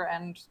Vizier,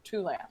 and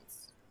 2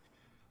 lands.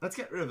 Let's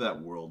get rid of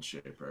that World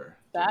Shaper.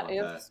 That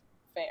is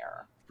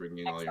fair.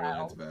 Bringing all your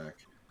lands back.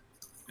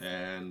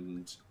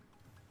 And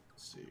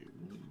let's see.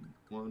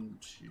 1,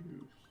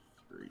 2,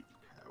 3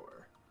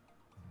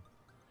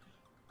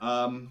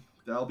 power.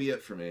 That'll be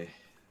it for me.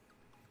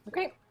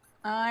 Okay.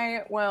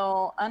 I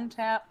will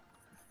untap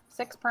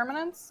 6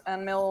 permanents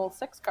and mill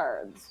 6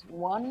 cards,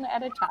 1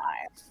 at a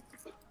time.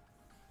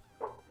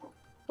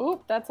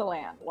 Oop, that's a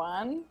land.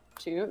 1,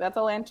 2, that's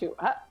a land 2.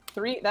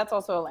 3, that's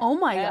also a land. Oh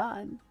my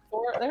god.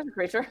 4, there's a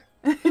creature.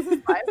 This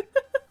is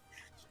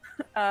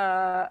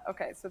 5.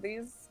 Okay, so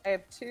these, I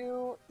have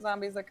 2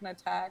 zombies that can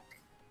attack,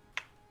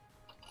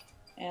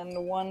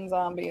 and 1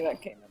 zombie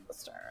that came in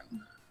this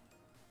turn.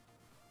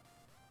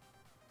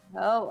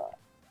 Hello.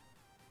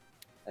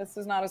 This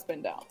is not a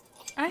spin down.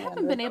 I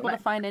haven't been able to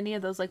find any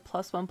of those like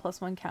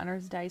 +1/+1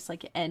 counters dice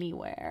like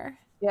anywhere.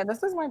 Yeah,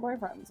 this is my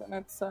boyfriend's, and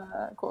it's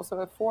cool.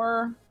 So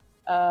 4,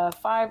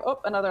 5, oh,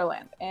 another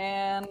land,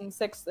 and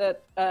 6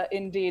 that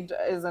indeed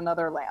is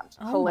another land.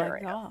 Oh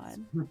hilarious! My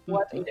god!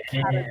 What a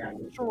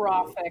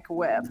catastrophic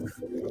whip.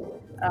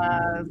 So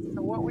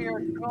what we are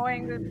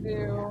going to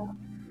do?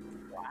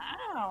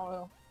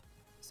 Wow.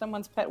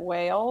 Someone's pet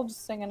whale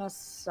just singing a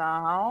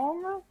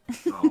song.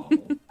 Oh.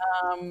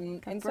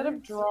 Instead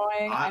of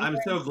drawing, I'm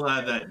so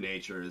glad that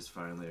nature is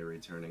finally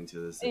returning to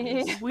this.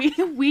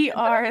 we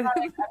are.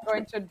 I'm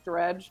going to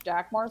dredge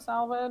Dakmor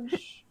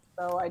Salvage.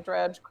 So I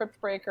dredge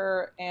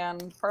Cryptbreaker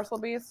and Parcel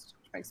Beast,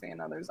 which makes me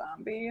another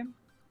zombie.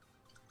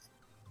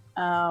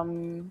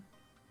 I'm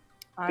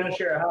gonna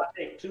share a hot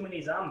take. Too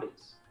many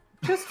zombies.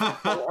 Just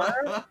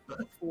 4.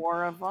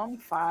 4 of them,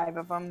 5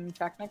 of them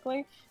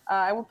technically.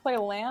 I will play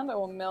land. I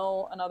will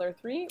mill another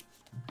 3.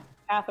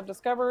 Path of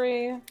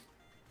Discovery,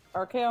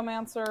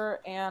 Archaeomancer,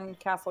 and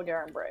Castle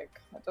Garenbreak.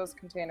 That does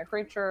contain a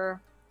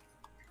creature,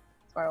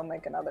 so I will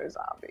make another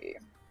zombie.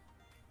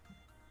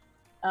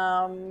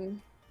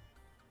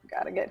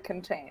 Gotta get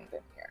contained in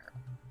here.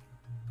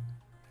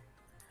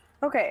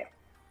 Okay.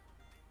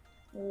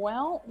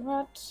 Well,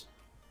 what?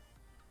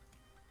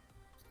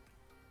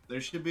 There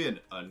should be an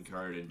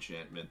uncard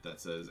enchantment that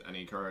says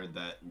any card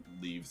that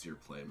leaves your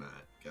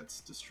playmat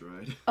gets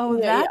destroyed. Oh,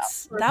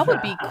 that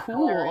would be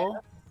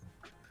cool.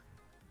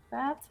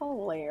 That's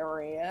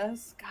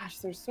hilarious. Gosh,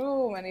 there's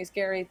so many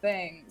scary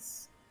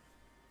things.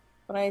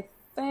 But I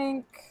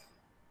think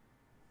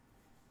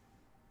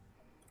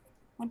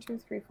 1, 2,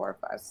 3, 4,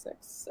 5, 6,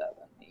 7.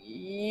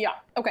 Yeah.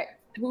 Okay.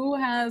 Who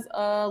has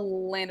a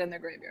land in their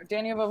graveyard?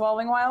 Danny of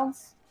Evolving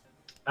Wilds?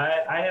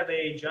 I have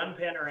a Jun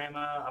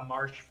Panorama, a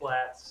Marsh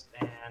Flats,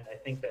 and I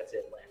think that's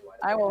it land-wise.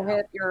 I will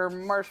hit your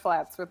Marsh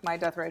Flats with my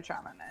Death Ray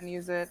Shaman and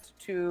use it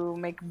to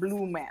make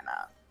blue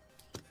mana.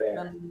 Fair.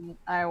 Then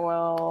I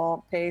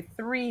will pay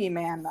 3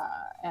 mana,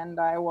 and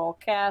I will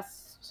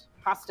cast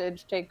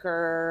Hostage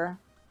Taker.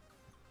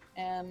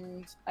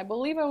 And I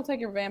believe I will take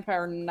your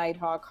Vampire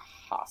Nighthawk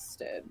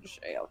hostage,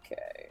 ALK.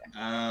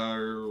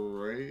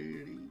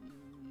 Alrighty.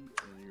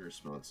 Any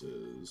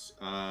responses?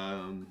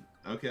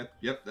 Okay.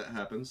 Yep, that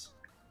happens.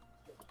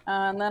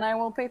 And then I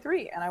will pay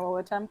 3, and I will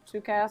attempt to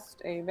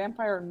cast a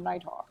Vampire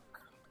Nighthawk.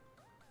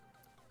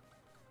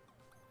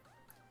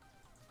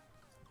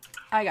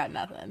 I got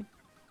nothing.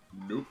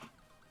 Nope.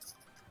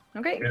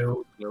 Okay.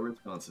 No. No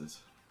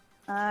responses.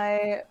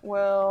 I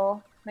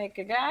will make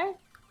a guy.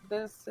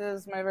 This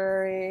is my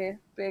very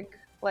big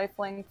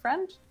lifelink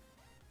friend.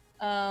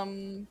 I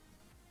only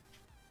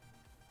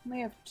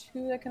have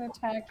 2 that can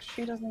attack.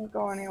 She doesn't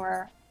go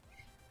anywhere.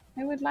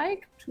 I would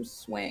like to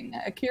swing.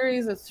 Akiri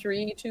is a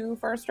 3/2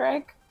 first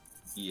strike.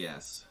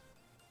 Yes.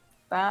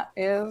 That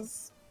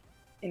is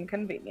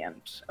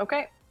inconvenient.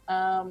 Okay.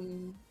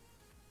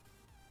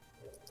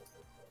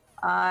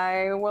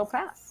 I will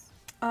pass.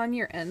 On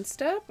your end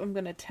step, I'm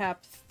gonna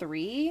tap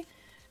 3,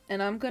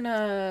 and I'm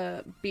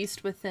gonna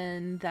Beast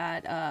Within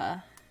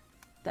that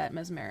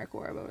Mesmeric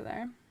Orb over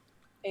there.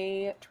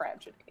 A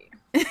tragedy.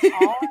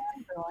 All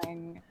I'm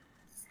doing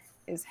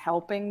is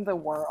helping the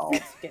world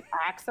get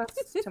access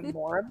to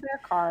more of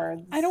their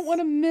cards. I don't want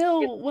to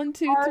mill It's 1,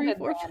 2, card 3,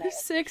 4, 5, advantage.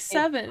 6, It's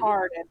 7.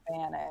 card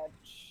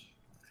advantage.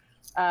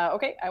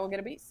 Okay, I will get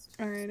a beast.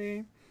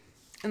 Alrighty.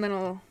 And then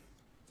I'll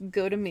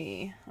go to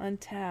me.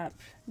 Untap.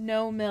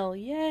 No mill.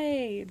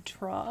 Yay!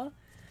 Draw.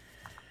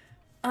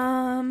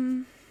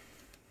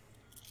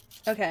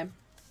 Okay.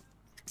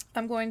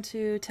 I'm going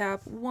to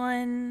tap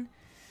 1,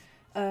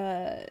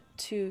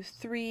 2,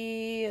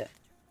 3,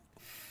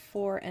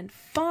 4, and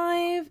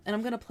 5. And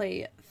I'm going to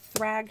play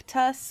Thrag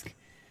Tusk,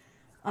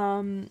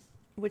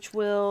 which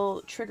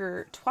will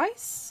trigger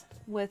twice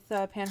with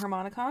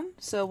Panharmonicon.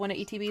 So when it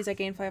ETBs, I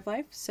gain 5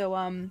 life. So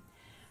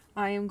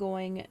I am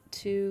going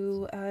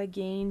to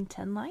gain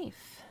 10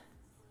 life.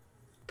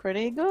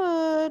 Pretty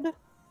good.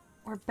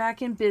 We're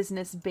back in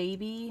business,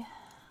 baby.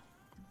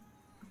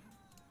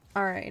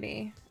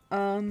 Alrighty.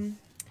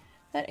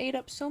 That ate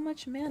up so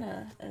much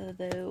mana,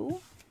 though.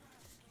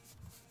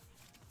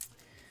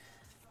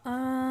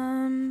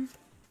 And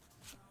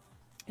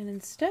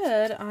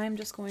instead, I'm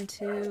just going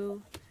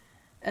to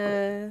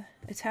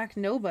attack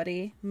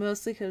nobody,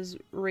 mostly because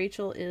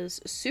Rachel is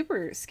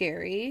super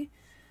scary.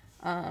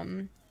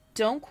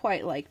 Don't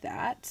quite like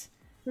that.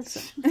 So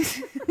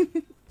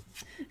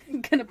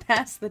I'm gonna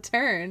pass the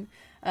turn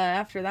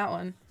after that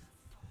one.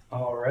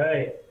 All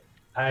right.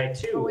 I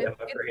too Oh, am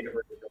afraid of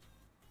Rachel.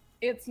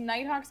 It's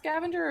Nighthawk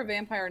Scavenger or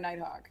Vampire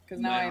Nighthawk? Because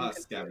now I'm Nighthawk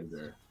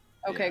Scavenger.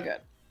 Okay, Yeah.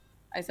 good.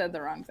 I said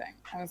the wrong thing.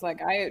 I was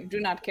like, I do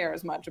not care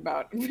as much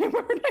about Vampire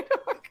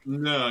Nighthawk.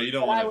 No, you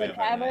don't But I want would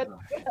to have it.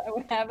 I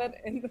would have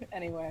it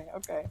anyway.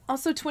 Okay.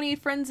 Also, 28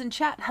 friends in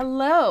chat.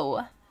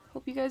 Hello.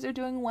 Hope you guys are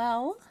doing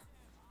well.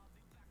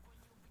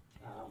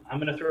 I'm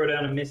going to throw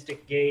down a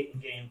Mystic Gate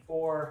and gain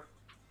 4.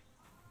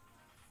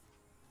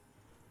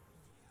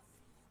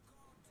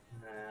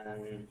 And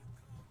I'm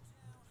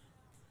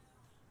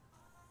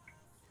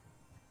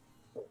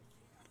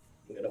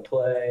going to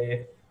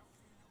play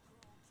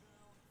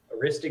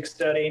Heuristic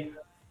Study.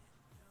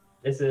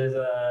 This is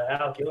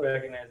ALK. You'll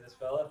recognize this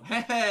fella.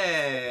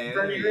 Hey!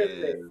 Bernie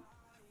Heuristic.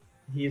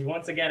 He's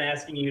once again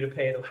asking you to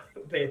pay the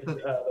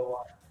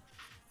water.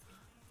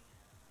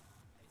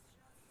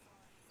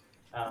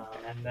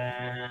 And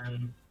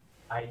then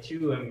I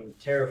too am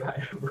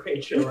terrified of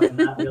Rachel. I'm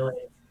not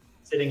really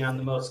sitting on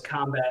the most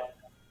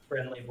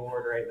combat-friendly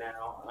board right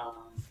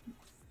now.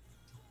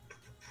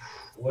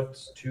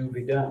 What's to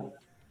be done?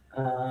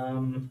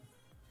 I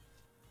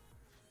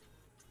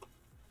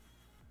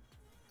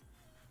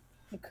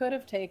could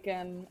have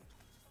taken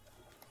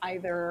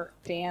either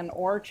Dan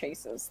or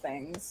Chase's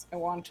things. I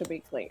want to be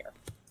clear.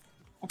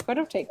 I could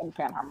have taken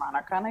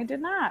Panharmonica, and I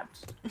did not.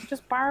 I'm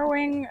just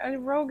borrowing a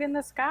rogue in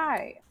the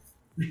sky.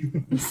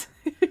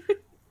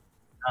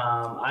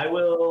 I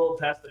will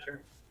pass the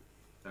turn.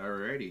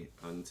 Alrighty.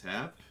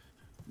 Untap.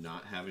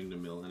 Not having to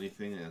mill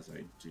anything as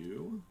I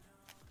do.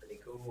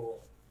 Pretty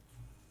cool.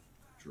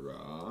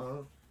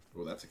 Draw.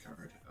 Oh, that's a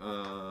card.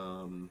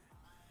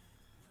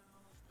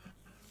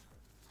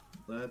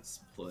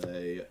 Let's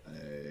play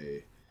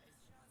a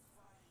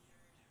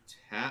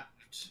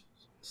tapped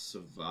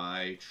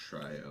Savai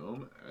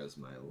Triome as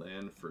my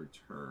land for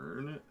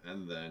turn,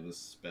 and then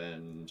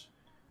spend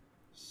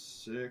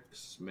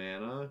 6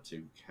 mana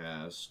to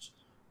cast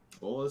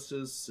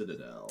Bolus's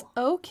Citadel.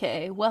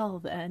 Okay, well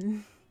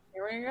then.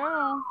 Here we go.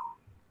 Are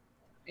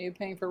you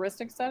paying for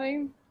Heuristic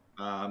Study?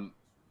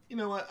 You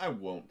know what? I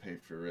won't pay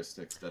for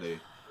Heuristic Study.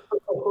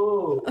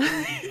 Oh,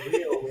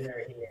 real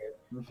winner here.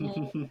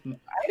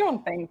 I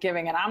don't think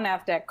giving an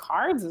Omnath deck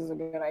cards is a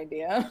good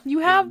idea. You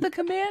have the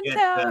command Get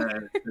tab.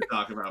 to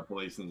talk about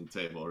policing the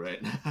table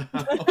right now.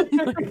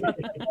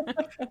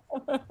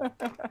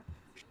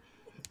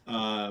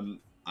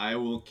 I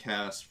will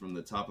cast from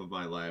the top of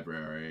my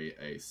library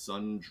a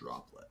Sun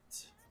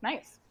Droplet.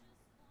 Nice.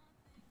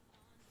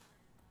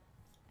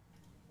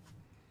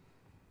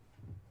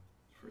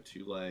 for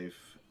 2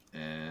 life,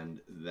 and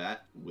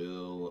that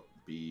will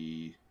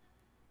be.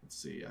 Let's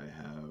see. I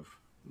have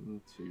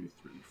 1, 2,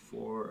 3,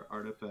 4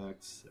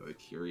 artifacts. So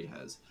Akiri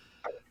has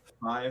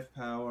 5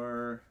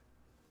 power.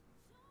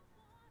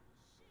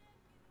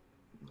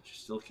 She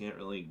still can't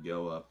really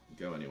go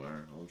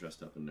anywhere. All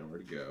dressed up and nowhere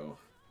to go.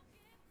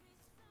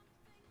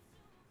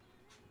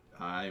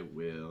 I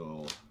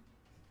will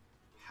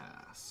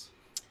pass.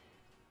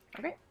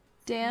 Okay.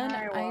 Dan,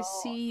 I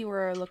see you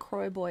are a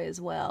LaCroix boy as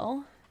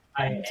well.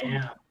 I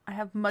am. I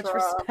have much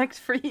respect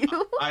for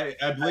you. I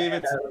believe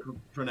it's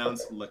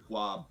pronounced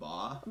LaCroix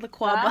Ba.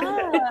 LaCroix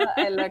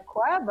Ba.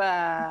 LaCroix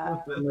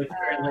Ba. I'm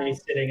currently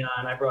sitting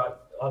on. I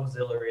brought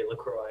auxiliary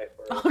LaCroix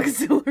for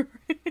Auxiliary.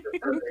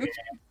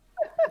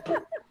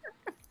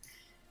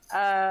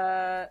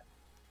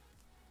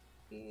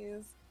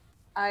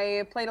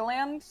 I played a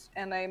land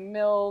and I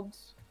milled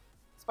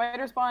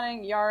Spider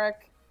Spawning, Yarok,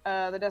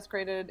 the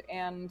Desecrated,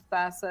 and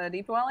Thassa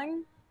Deep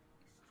Dwelling,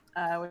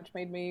 which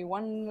made me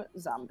 1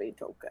 zombie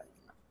token.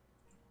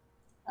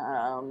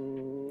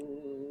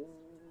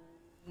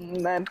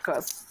 That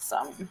costs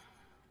some.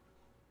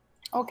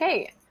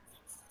 Okay.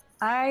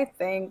 I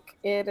think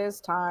it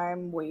is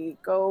time we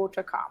go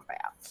to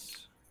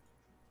combat.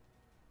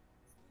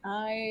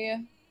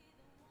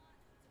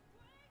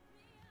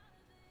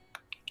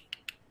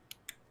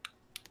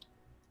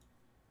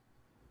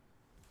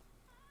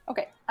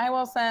 Okay, I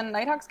will send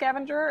Nighthawk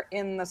Scavenger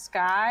in the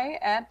sky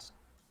at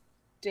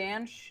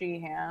Dan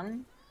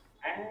Sheehan.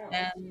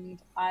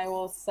 And I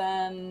will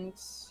send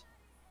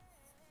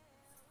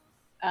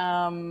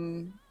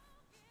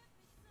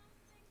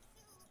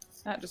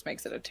that just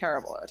makes it a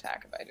terrible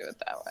attack if I do it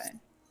that way.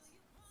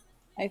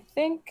 I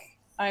think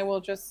I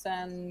will just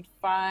send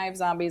 5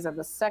 zombies at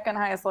the second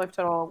highest life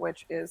total,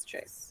 which is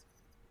Chase.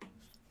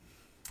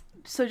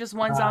 So just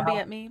 1 zombie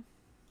at me?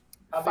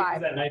 How 5. big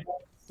is that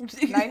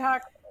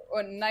Nighthawk?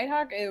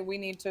 Nighthawk, we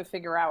need to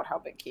figure out how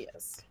big he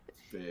is.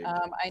 Big.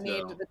 I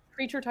need the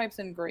creature types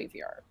and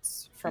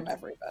graveyards from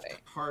everybody.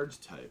 Card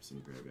types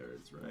and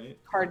graveyards, right?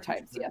 Card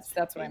types, yes,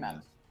 that's what I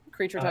meant.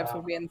 Creature types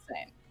would be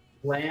insane.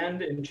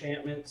 Land,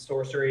 enchantment,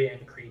 sorcery,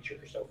 and creature.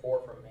 So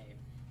 4 from me.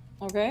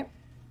 Okay.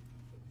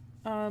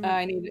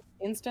 I need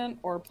instant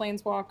or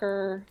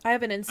planeswalker. I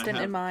have an instant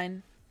in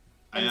mine.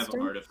 I have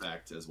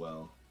artifact as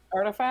well.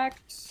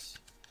 Artifact.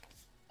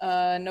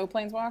 No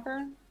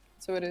planeswalker.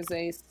 So it is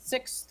a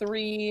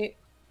 6/3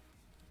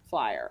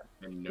 flyer.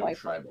 And no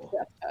tribal.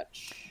 Death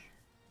touch.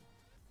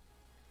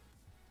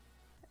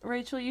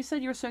 Rachel, you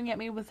said you were swinging at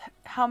me with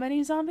how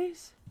many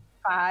zombies?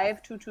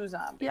 5 2/2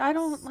 zombies. Yeah, I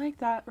don't like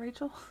that,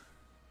 Rachel.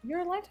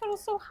 Your life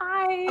total's so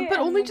high. But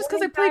only just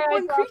because I played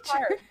 1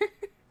 creature.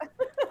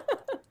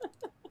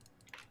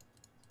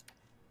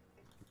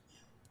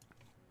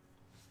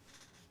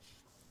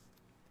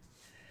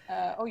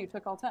 Oh, you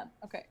took all 10.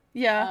 Okay.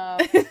 Yeah.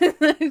 I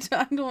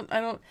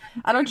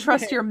don't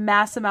trust your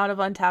mass amount of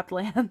untapped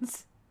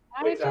lands.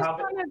 Wait, so how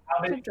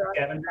big is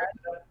Scavenger?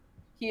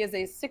 He is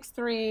a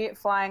 6/3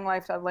 flying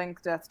life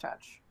link death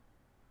touch.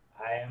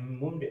 I am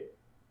wounded.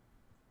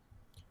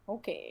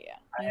 Okay.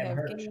 I am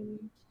hurt.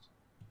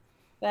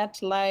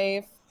 That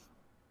life.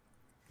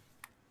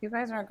 You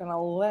guys aren't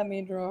gonna let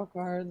me draw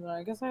cards.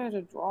 I guess I had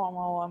to draw them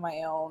all on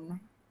my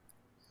own.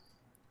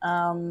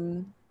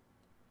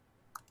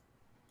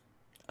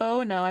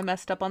 Oh no, I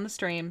messed up on the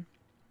stream.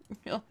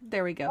 Oh,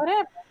 there we go. What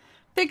happened?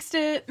 Fixed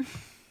it.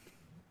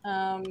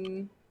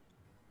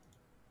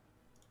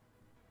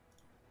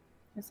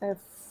 Guess I have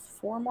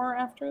 4 more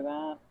after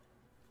that.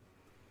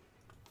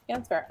 Yeah,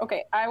 that's fair.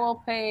 Okay, I will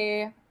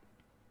pay.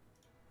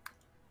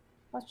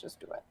 Let's just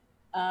do it.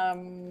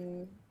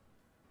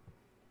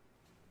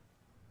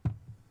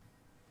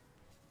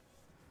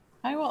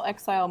 I will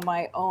exile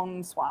my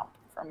own swamp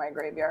from my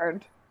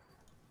graveyard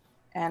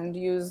and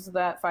use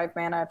that 5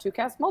 mana to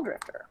cast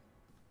Muldrifter.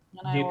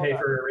 Do you pay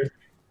for erasing?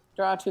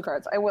 Draw 2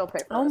 cards. I will pay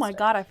for Oh my Erasing.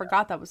 god, I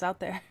forgot that was out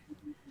there.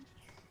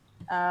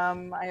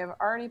 I have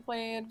already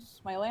played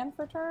my land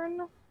for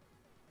turn.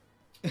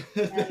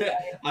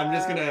 I'm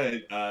just gonna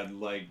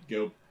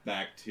go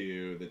back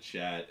to the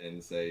chat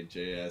and say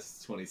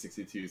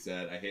JS2062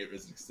 said, "I hate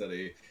Rhythmic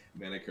Study.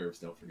 Mana curves.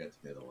 Don't forget to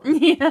pay the one."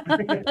 Yeah.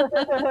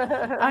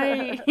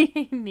 I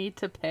need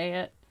to pay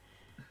it.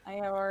 I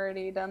have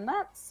already done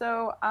that,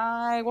 so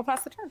I will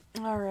pass the turn.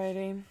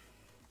 Alrighty.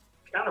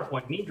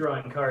 Counterpoint, me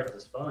drawing cards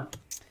is fun.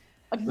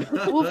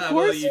 Well, of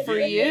course for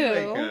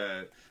you.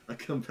 Make a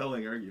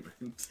compelling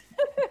argument.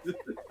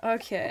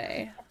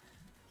 Okay.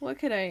 What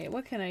can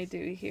I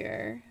do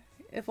here?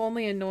 If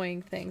only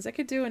annoying things. I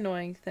could do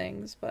annoying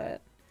things,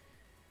 but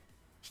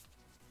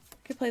I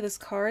could play this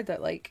card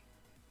that like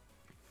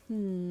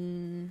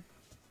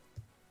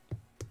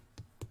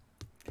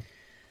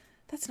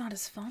That's not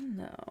as fun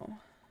though.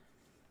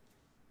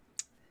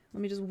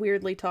 Let me just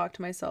weirdly talk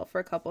to myself for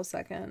a couple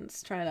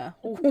seconds, trying to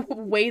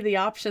weigh the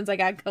options I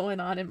got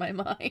going on in my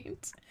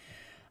mind.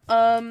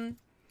 I'm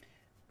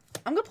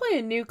gonna play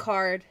a new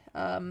card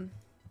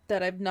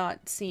that I've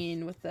not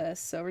seen with this,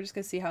 so we're just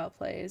gonna see how it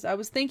plays. I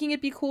was thinking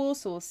it'd be cool,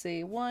 so we'll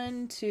see.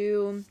 1,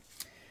 2.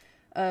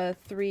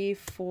 3,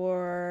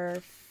 4,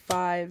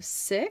 5,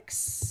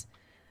 6.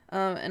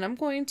 And I'm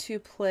going to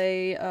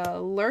play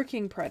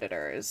Lurking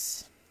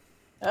Predators.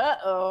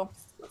 Uh-oh.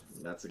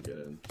 That's a good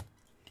one.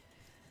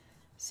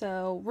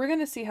 So we're going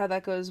to see how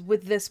that goes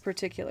with this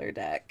particular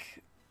deck.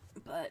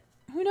 But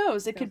who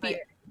knows? It could be...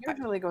 It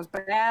usually goes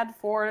bad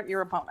for your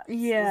opponent.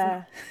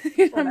 Yeah.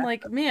 I'm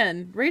like,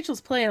 man,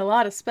 Rachel's playing a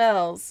lot of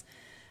spells.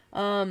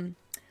 I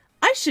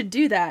should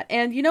do that.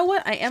 And you know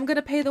what? I am going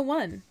to pay the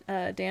 1,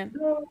 Dan.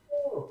 No.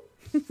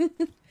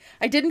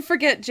 I didn't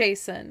forget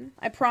Jason.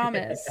 I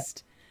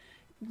promised.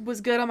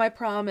 Was good on my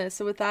promise.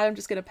 So with that, I'm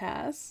just going to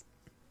pass.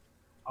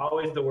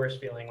 Always the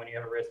worst feeling when you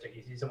have a Ristic.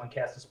 You see someone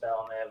cast a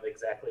spell and they have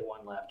exactly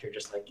 1 left. You're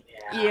just like,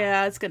 yeah.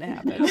 Yeah, it's going to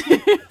happen.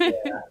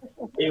 Yeah.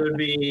 It would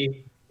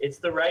be, it's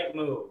the right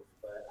move,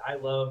 but I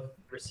love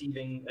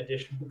receiving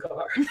additional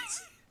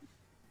cards.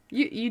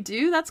 You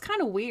do? That's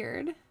kind of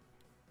weird.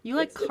 You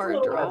like It's a card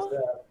little draw? messed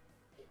up.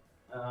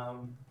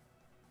 Oh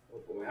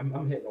boy,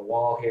 I'm hitting a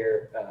wall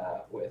here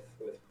with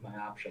my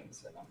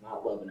options, and I'm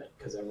not loving it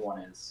because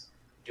everyone is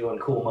doing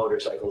cool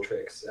motorcycle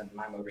tricks, and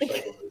my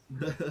motorcycle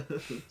is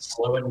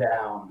slowing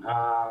down.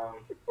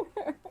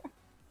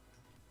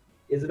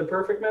 Is it a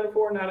perfect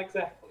metaphor? Not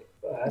exactly,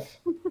 but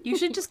You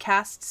should just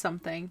cast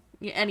something.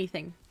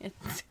 Anything.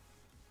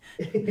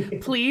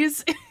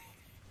 Please.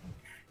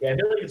 yeah, I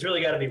feel like it's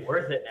really got to be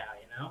worth it now,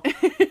 you know?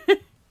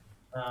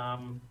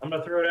 I'm going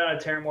to throw down a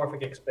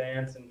Terramorphic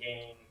Expanse and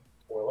gain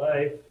 4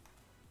 life.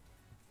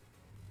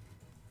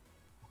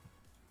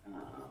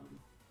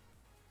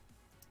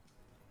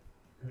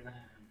 And then...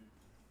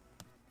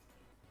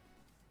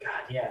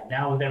 God, yeah,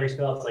 now with every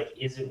spell, it's like,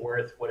 is it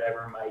worth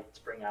whatever might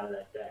spring out of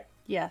that deck?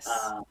 Yes.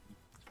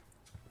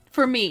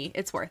 For me,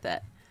 it's worth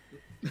it.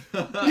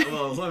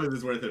 Well, as long as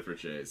it's worth it for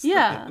Chase.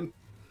 Yeah.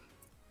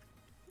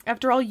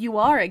 After all, you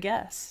are a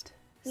guest.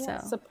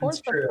 Yeah, So support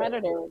That's the true.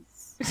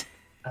 predators.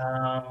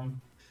 Well,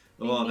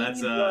 We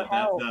that's need your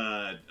help.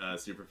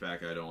 super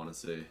fact I don't want to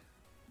see.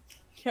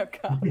 Yeah,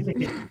 God.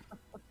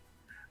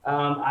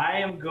 I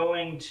am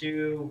going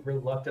to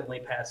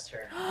reluctantly pass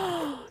turn.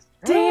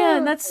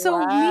 Dan, that's so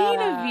Wow.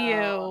 mean of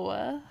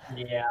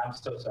Yeah, I'm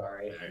so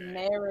sorry.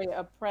 Marry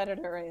a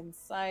predator in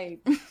sight.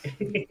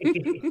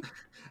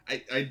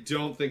 I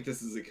don't think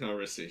this is a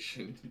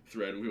conversation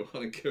thread we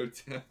want to go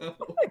down.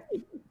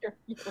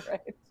 You're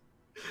right.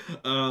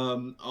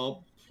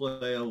 I'll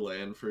play a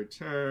land for a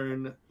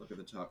turn. Look at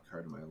the top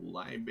card of my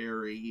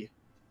library.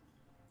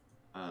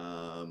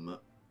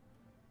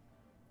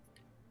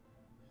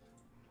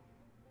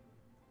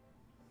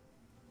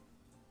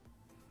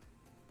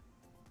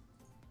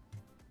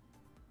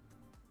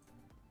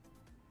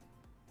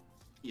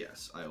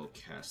 Yes, I will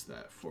cast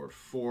that for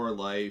 4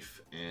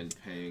 life, and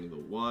paying the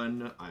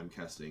 1, I'm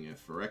casting a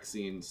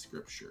Phyrexian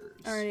Scriptures.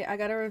 you. Alrighty, I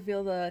gotta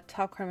reveal the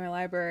top card of my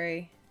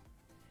library.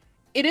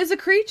 It is a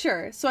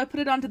creature, so I put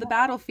it onto the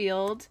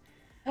battlefield,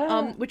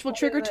 which will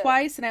trigger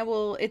twice, and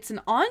it's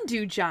an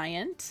Ondu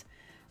Giant.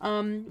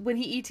 When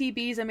he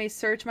ETBs, I may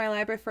search my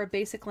library for a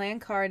basic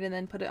land card and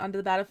then put it onto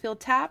the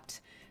battlefield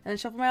tapped, and then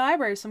shuffle my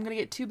library, so I'm gonna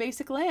get 2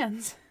 basic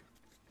lands.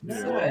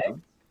 Yeah.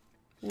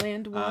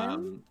 Land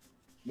 1.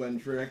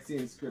 When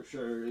Phyrexian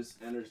Scriptures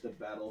enters the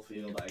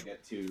battlefield, I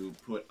get to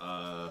put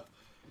a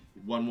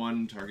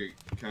 1/1 target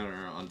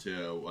counter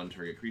onto 1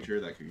 target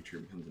creature. That creature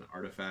becomes an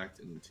artifact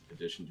in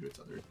addition to its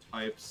other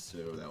types,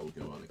 so that will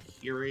go on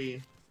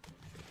Akiri.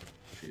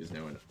 She is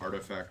now an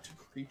artifact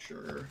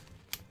creature.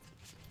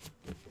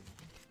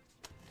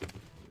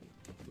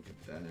 Look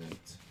at that.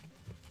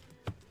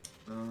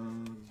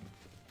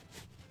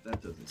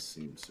 That doesn't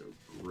seem so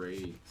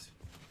great.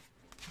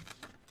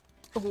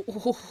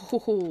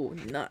 Oh,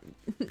 not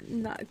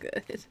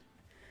good.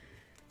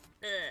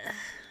 Ugh.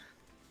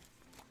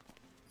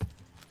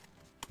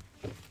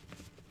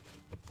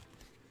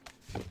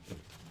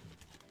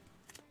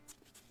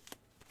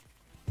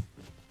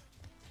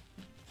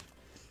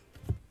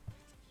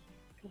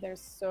 There's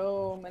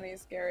so many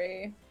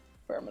scary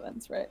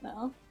permanents right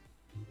now.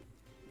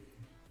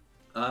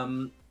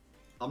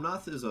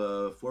 Omnath is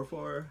a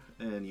 4/4,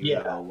 and you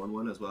have a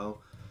 1/1 as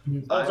well.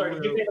 Oh, sorry,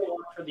 did you pay the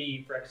 1 for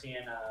the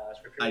Phyrexian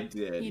Scripture? I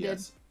did, You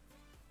yes.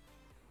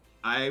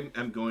 I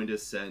am going to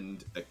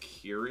send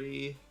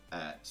Akiri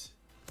at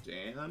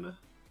Dan.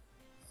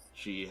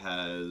 She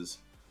has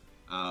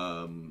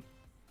 1,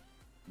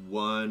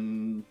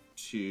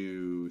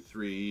 2,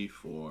 3,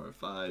 4,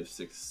 5,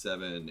 6,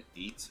 7,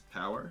 8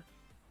 power.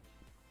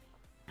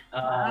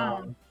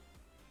 And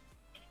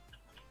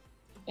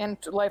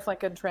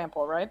lifelink and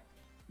trample, right?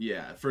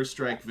 Yeah, first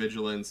strike,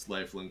 vigilance,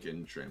 lifelink,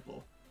 and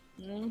trample.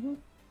 Mm-hmm.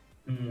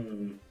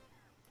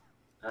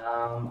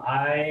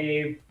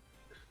 I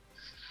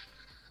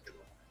do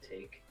want to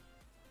take.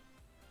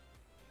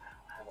 I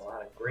don't have a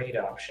lot of great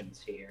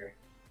options here.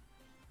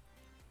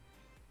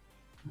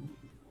 And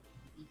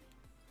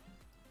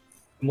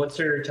what's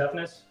her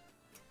toughness?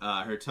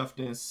 Her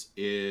toughness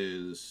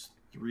is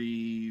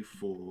 3,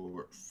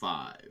 4,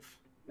 5.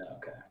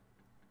 Okay.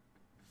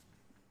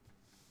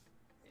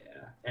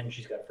 Yeah, and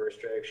she's got first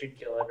strike. She'd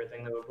kill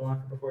everything that would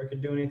block her before it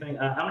could do anything.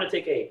 I'm gonna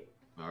take 8.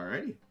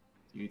 Alrighty.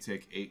 You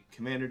take 8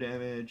 commander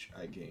damage.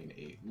 I gain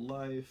 8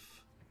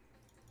 life.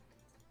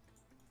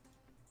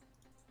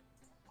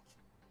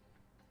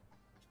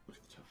 Look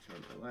at the top card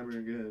of my library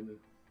again. Is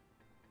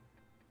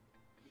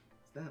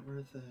that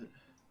worth it?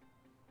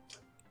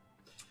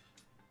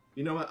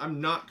 You know what?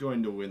 I'm not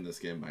going to win this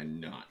game by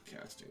not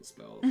casting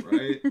spells,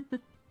 right?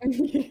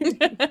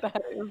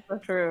 That is the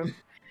truth.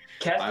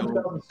 Casting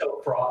spells is so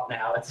fraught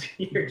now. It's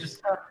you're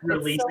just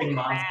releasing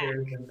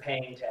monsters and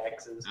paying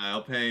taxes.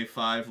 I'll pay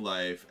 5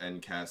 life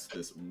and cast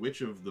this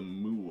Witch of the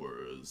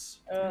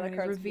Moors.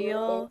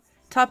 Reveal.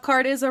 Top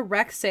card is a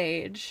Rec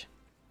Sage.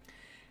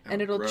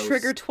 And it'll gross.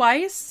 trigger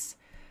twice.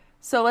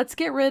 So let's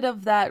get rid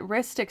of that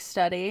Ristic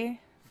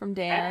study from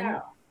Dan.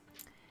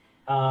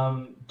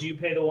 Do you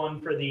pay the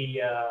one for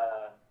the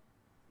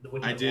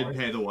Witch? I did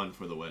pay the one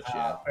for the Witch,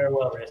 yeah.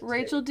 Farewell, Ristic.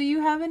 Rachel, do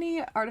you have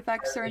any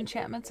artifacts or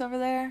enchantments over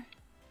there?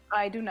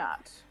 I do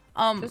not.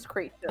 Just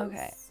creatures.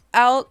 Okay.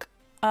 ALK,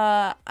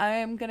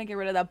 I'm gonna get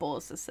rid of that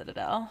Bolus'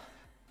 Citadel.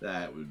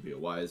 That would be a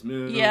wise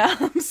move. Yeah,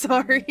 I'm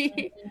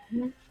sorry.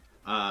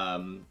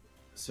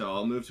 So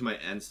I'll move to my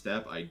end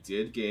step. I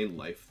did gain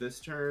life this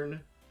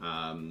turn.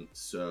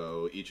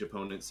 So each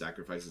opponent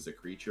sacrifices a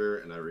creature,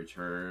 and I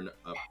return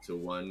up to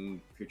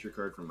 1 creature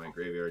card from my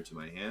graveyard to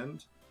my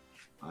hand.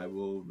 I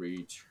will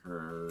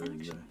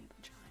return.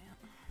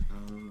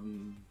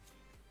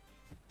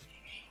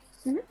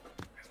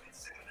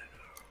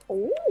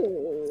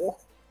 Oh.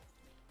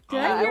 Did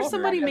I hear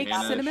somebody make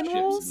cinnamon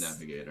rolls?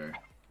 Navigator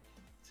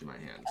to my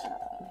hand.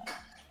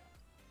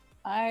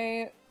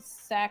 I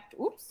sacked.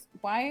 Oops.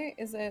 Why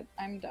is it?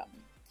 I'm dumb.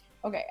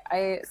 Okay,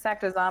 I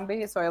sacked a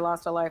zombie, so I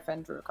lost a life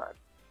and drew a card.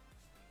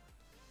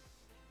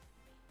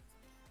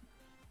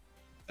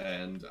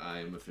 And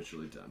I'm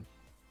officially done.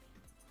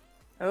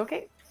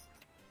 Okay.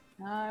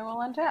 I will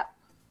untap.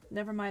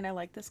 Never mind, I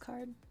like this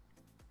card.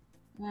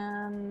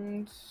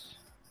 And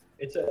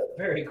It's a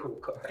very cool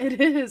card.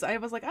 It is. I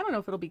was like, I don't know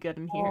if it'll be good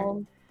in here.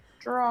 I'll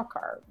draw a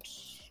card.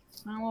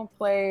 I will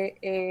play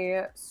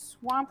a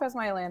swamp as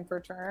my land for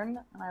turn,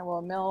 and I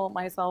will mill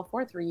myself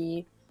for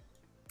 3.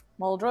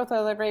 Muldrotha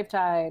the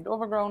Gravetide,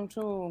 Overgrown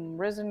Tomb,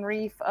 Risen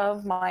Reef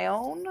of my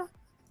own?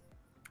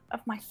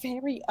 Of my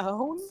very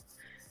own?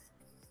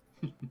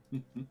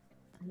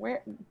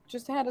 Where?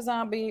 Just had a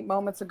zombie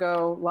moments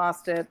ago,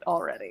 lost it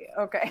already.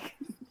 Okay.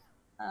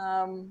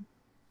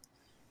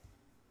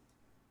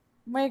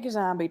 Make a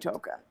zombie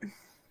token.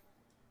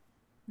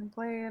 I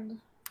played.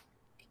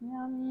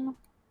 Can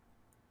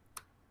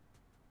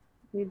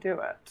we do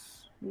it?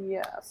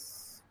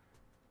 Yes.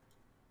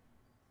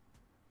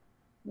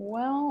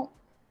 Well,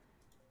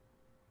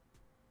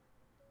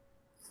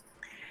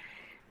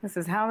 this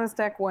is how this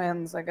deck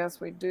wins. I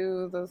guess we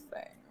do the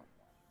thing.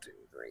 2,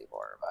 3,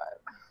 4,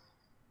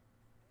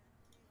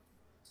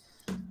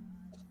 5.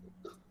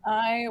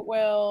 I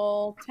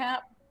will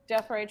tap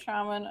Deathray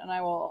Shaman, and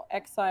I will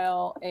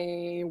exile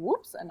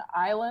an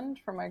island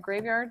from my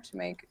graveyard to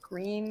make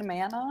green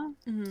mana.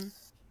 Mm-hmm.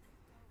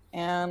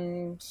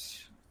 And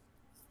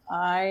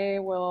I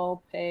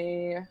will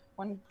pay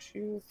 1,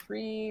 2,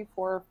 3,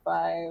 4,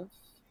 5,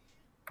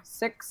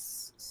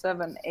 6,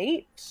 7,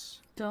 8.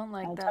 Don't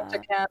like I'll that. tap to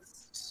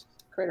cast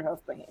Crater Hoof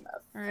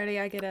Behemoth.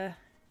 Alrighty, I get a...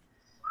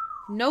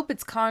 Nope,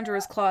 it's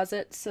Conjurer's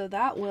Closet, so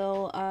that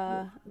will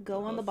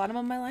go on the bottom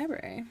of my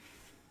library.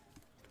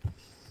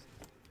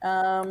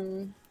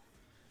 So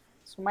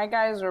my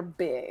guys are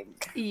big.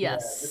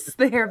 Yes,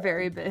 they are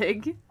very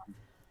big.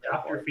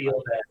 Dr.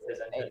 Field is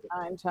 8,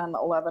 9, 10,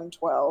 11,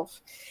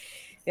 12.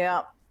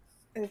 Yeah.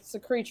 It's a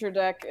creature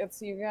deck.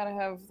 You gotta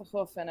have the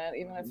hoof in it,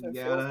 even if it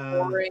feels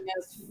boring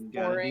as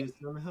boring.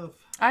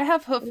 I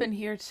have hoof in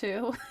here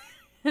too.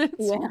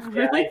 It's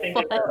really I think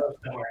fun. there's a hoof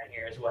somewhere in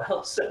here as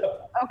well.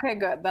 So Okay,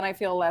 good. Then I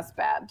feel less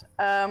bad.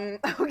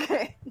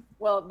 Okay.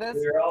 Well, this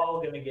we're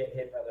all gonna get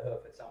hit by the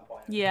hoof at some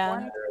point. Yeah.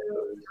 1,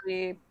 2,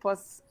 3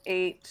 plus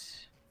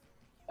 8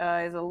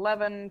 is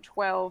 11,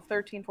 12,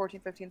 13, 14,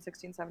 15,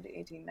 16, 17,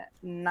 18,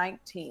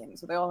 19.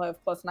 So they all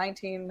have plus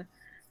 19,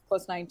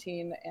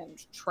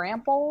 and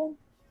trample.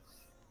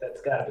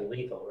 That's gotta be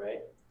lethal,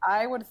 right?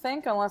 I would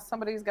think, unless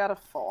somebody's got a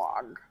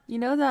fog. You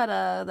know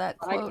that that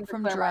I can quote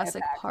from declare my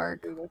Jurassic attack.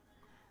 Park where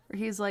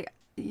he's like,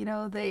 you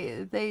know,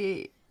 they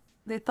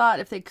thought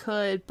if they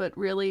could, but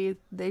really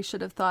they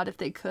should have thought if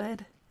they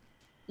could.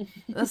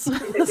 That's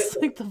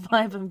like the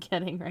vibe I'm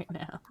getting right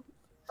now.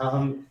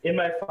 In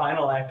my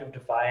final act of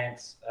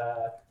defiance,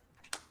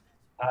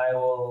 I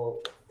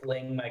will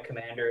fling my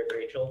commander at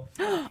Rachel.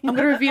 I'm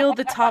gonna reveal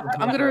the top.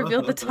 I'm gonna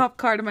reveal the top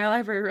card of my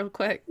library real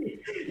quick.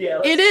 Yeah,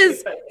 It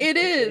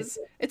is.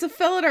 It's a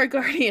Felidar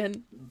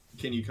Guardian.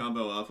 Can you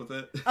combo off with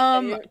it?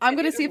 I'm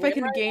gonna see if I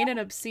can gain an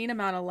obscene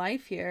amount of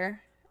life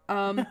here.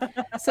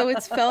 So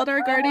it's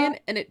Felidar Guardian,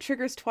 and it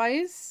triggers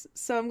twice.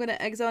 So I'm gonna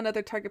exile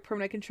another target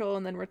permanent I control,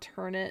 and then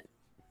return it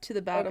to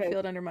the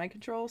battlefield under my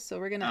control. So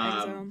we're gonna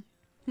exile.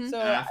 So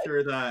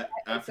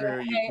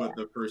After you put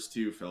the first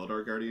 2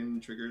 Felidar Guardian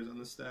triggers on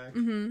the stack,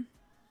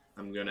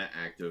 I'm gonna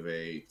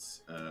activate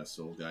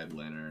Soul Guide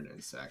Lantern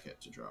and sack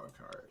it to draw a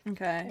card.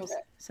 Okay.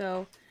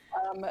 So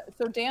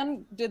So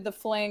Dan did the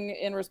fling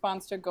in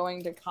response to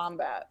going to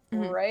combat,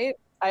 Mhm. right?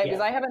 Because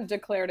I haven't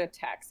declared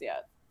attacks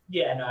yet.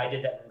 Yeah, no, I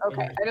did that.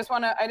 Okay, I just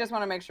want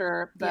to make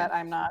sure that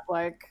I'm not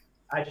like.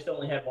 I just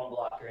only had one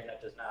blocker, and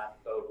that does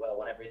not bode well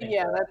when everything.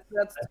 Yeah,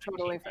 that's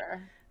totally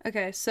fair.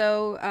 Okay,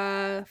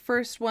 so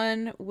first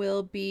one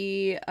will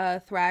be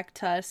Thrak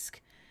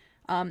Tusk,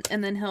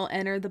 and then he'll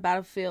enter the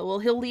battlefield. Well,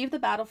 he'll leave the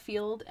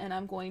battlefield, and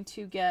I'm going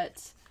to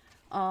get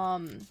a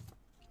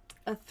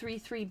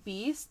 3/3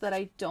 beast that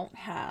I don't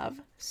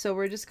have. So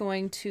we're just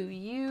going to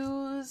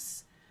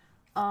use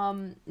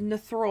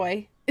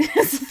Nithroy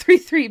as a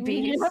 3/3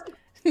 beast. Yep.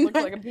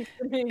 Looks like a beast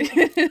to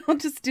me. I'll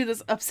just do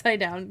this upside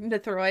down,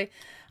 Nithroy.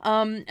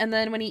 And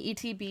then when he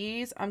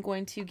ETBs, I'm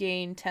going to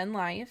gain 10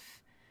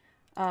 life.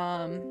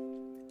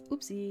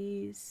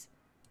 Oopsies.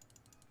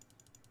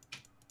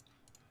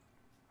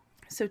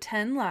 So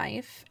 10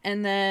 life.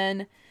 And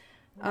then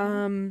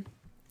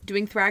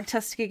doing Thrag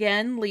Tusk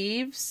again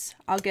leaves.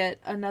 I'll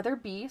get another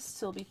beast.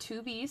 So it'll be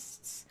 2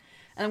 beasts.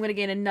 And I'm going to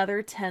gain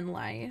another 10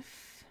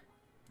 life.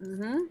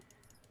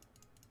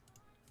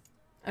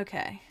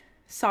 Okay.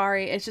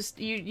 Sorry, it's just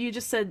you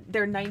just said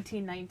they're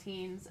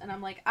 1919s, and I'm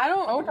like, I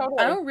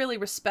don't really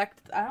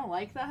respect. I don't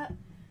like that.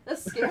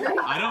 That's scary.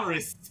 I don't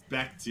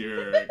respect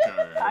your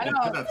card.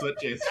 That's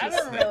what Jace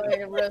just said.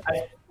 Really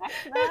respect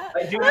that.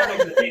 I do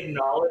want to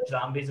acknowledge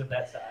zombies of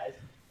that size.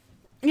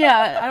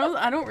 Yeah,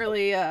 I don't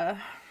really I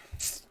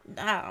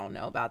don't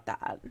know about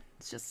that.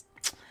 It's just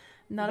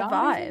not a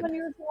vibe. Of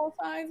unusual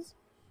size.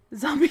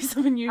 Zombies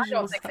of unusual I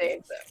don't think size. they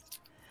exist.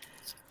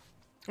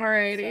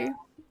 Alrighty. So,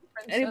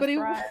 anybody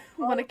Bride.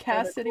 want to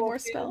cast any cool more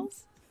kid.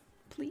 spells?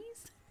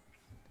 Please?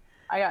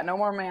 I got no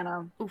more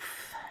mana.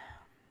 Oof.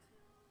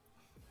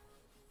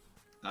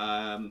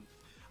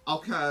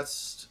 I'll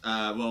cast.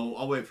 Well,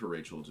 I'll wait for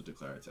Rachel to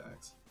declare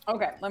attacks.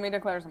 Okay, let me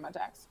declare some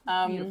attacks.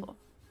 Beautiful.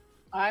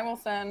 I will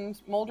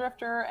send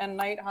Moldrifter and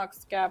Nighthawk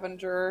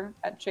Scavenger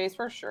at Chase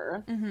for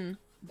sure. Mm-hmm.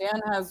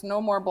 Dan has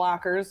no more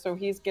blockers, so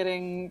he's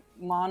getting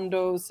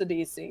Mondo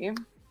Sidisi.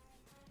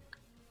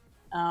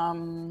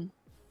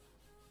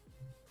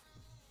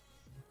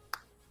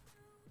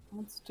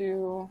 Let's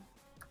do...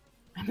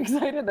 I'm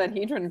excited that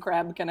Hedron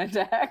Crab can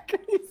attack.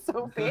 He's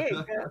so big.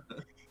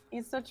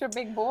 He's such a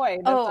big boy.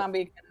 That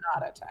zombie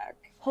cannot attack.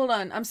 Hold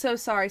on, I'm so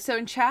sorry. So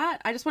in chat,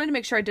 I just wanted to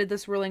make sure I did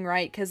this ruling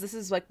right, because this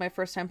is like my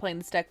first time playing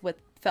this deck with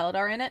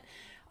Felidar in it.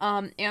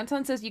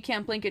 Anton says you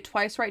can't blink it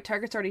twice, right?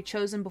 Target's already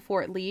chosen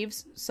before it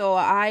leaves. So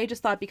I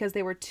just thought because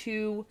they were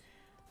two,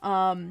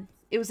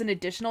 it was an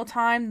additional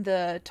time,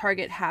 the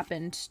target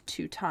happened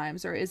 2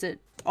 times, or is it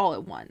all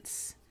at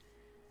once?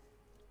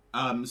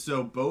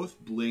 So both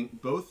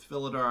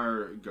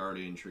Felidar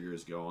Guardian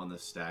triggers go on the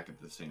stack at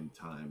the same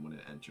time when it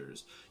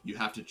enters. You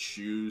have to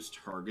choose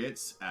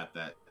targets at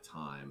that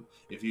time.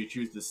 If you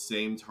choose the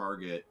same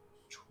target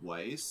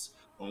twice,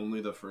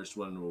 only the first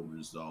one will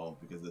resolve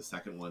because the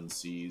second one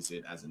sees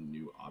it as a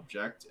new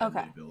object and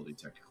the ability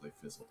technically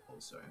fizzles.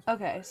 So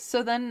okay,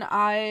 so then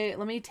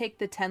let me take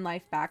the 10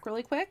 life back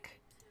really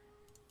quick.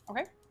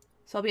 Okay.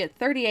 So I'll be at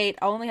 38.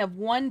 I'll only have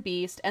 1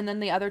 beast, and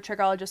then the other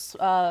trigger I'll just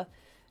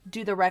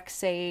do the Rex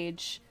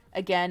Sage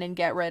again and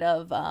get rid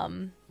of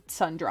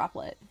Sun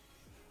Droplet.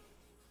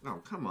 Oh,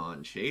 come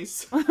on,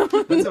 Chase.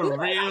 That's a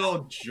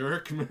real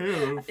jerk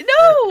move.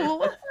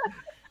 No!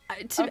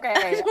 I don't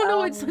know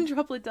what Sun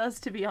Droplet does,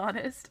 to be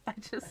honest. I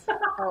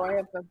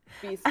have the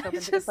beast up.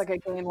 It's like a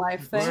gain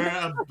life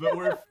thing.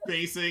 We're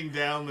facing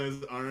down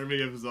this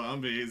army of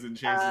zombies, and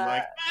Chase is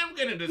like, I'm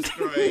gonna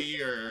destroy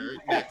your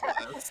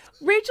necklace.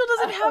 Rachel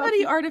doesn't have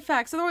any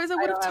artifacts, otherwise I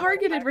would have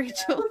targeted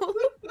Rachel.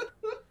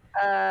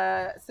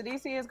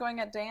 Sidisi is going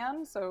at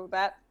Dan, so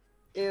that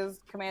is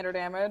commander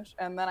damage.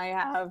 And then I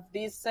have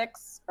these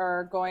 6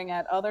 are going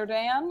at other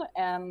Dan,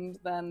 and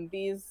then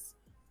these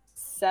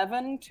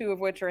 7, 2 of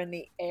which are in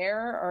the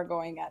air, are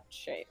going at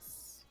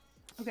Chase.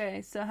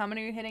 Okay, so how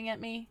many are you hitting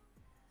at me?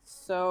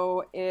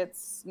 So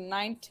it's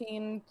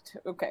 19.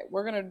 Okay,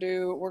 we're gonna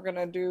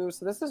do.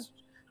 So this is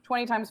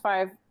 20 times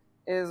 5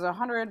 is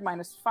 100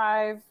 minus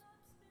 5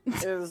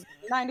 is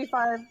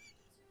 95.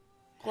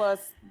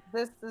 Plus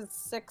this is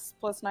 6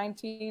 plus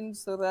 19,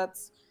 so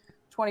that's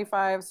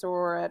 25. So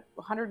we're at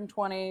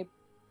 120,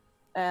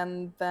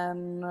 and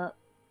then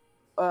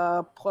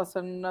plus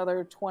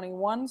another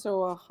 21,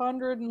 so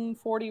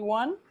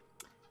 141.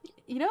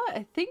 You know,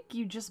 I think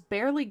you just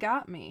barely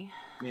got me.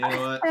 You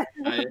know what?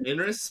 In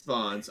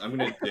response, I'm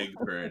gonna dig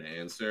for an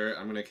answer.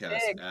 I'm gonna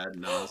cast Ad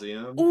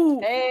Nauseam. Ooh,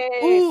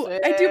 hey,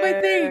 I do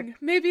my thing.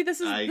 Maybe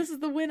this is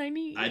the win I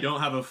need. I don't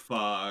have a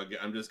fog.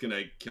 I'm just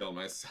gonna kill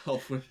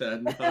myself with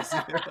Ad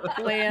Nauseam.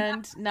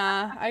 Land,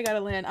 nah. I gotta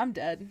land. I'm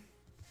dead.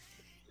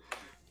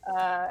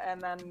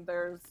 And then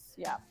there's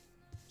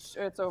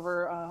it's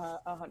over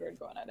 100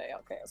 going at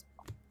ALK as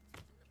well.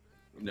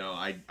 No,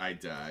 I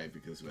die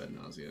because of Ad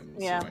Nauseam.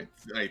 Yeah.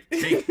 So I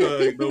take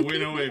the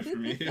win away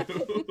from you.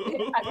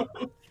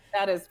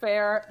 That is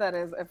fair. That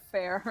is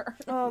fair.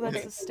 Oh, that's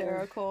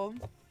hysterical.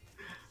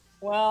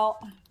 Well,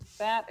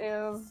 that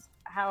is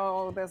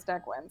how this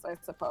deck wins, I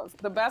suppose.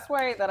 The best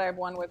way that I've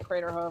won with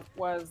Craterhoof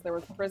was there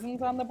was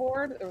prisons on the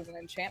board. There was an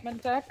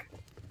enchantment deck.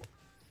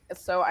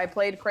 So I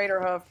played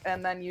Craterhoof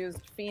and then used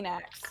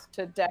Phoenix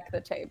to deck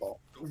the table.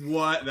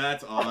 What?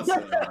 That's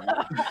awesome.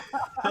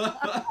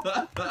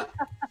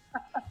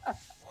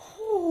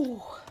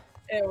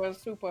 It was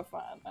super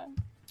fun.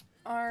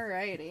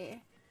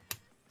 Alrighty.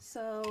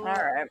 So All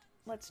right.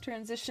 let's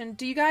transition.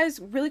 Do you guys,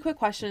 really quick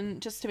question,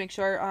 just to make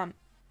sure,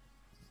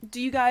 do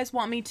you guys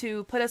want me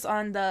to put us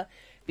on the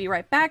be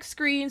right back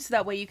screen so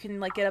that way you can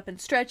like get up and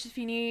stretch if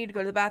you need, go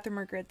to the bathroom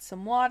or get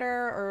some water,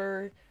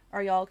 or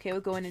are y'all okay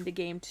with going into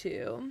game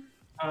 2?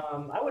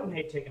 I wouldn't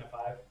hate taking a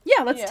 5.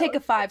 Yeah, let's take a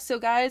 5. So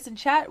guys in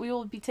chat, we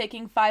will be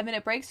taking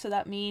 5-minute breaks, so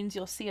that means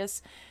you'll see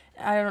us,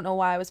 I don't know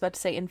why I was about to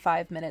say in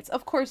 5 minutes.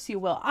 Of course you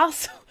will.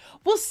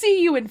 We'll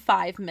see you in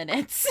 5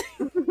 minutes.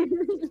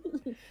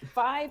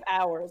 5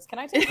 hours. Can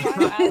I take 5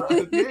 hours?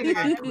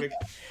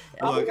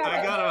 Look,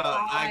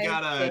 I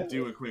gotta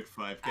do a quick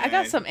 5K. I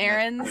got some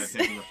errands.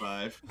 Taking the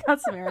 5.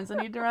 Got some errands I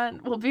need to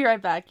run. We'll be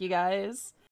right back, you guys.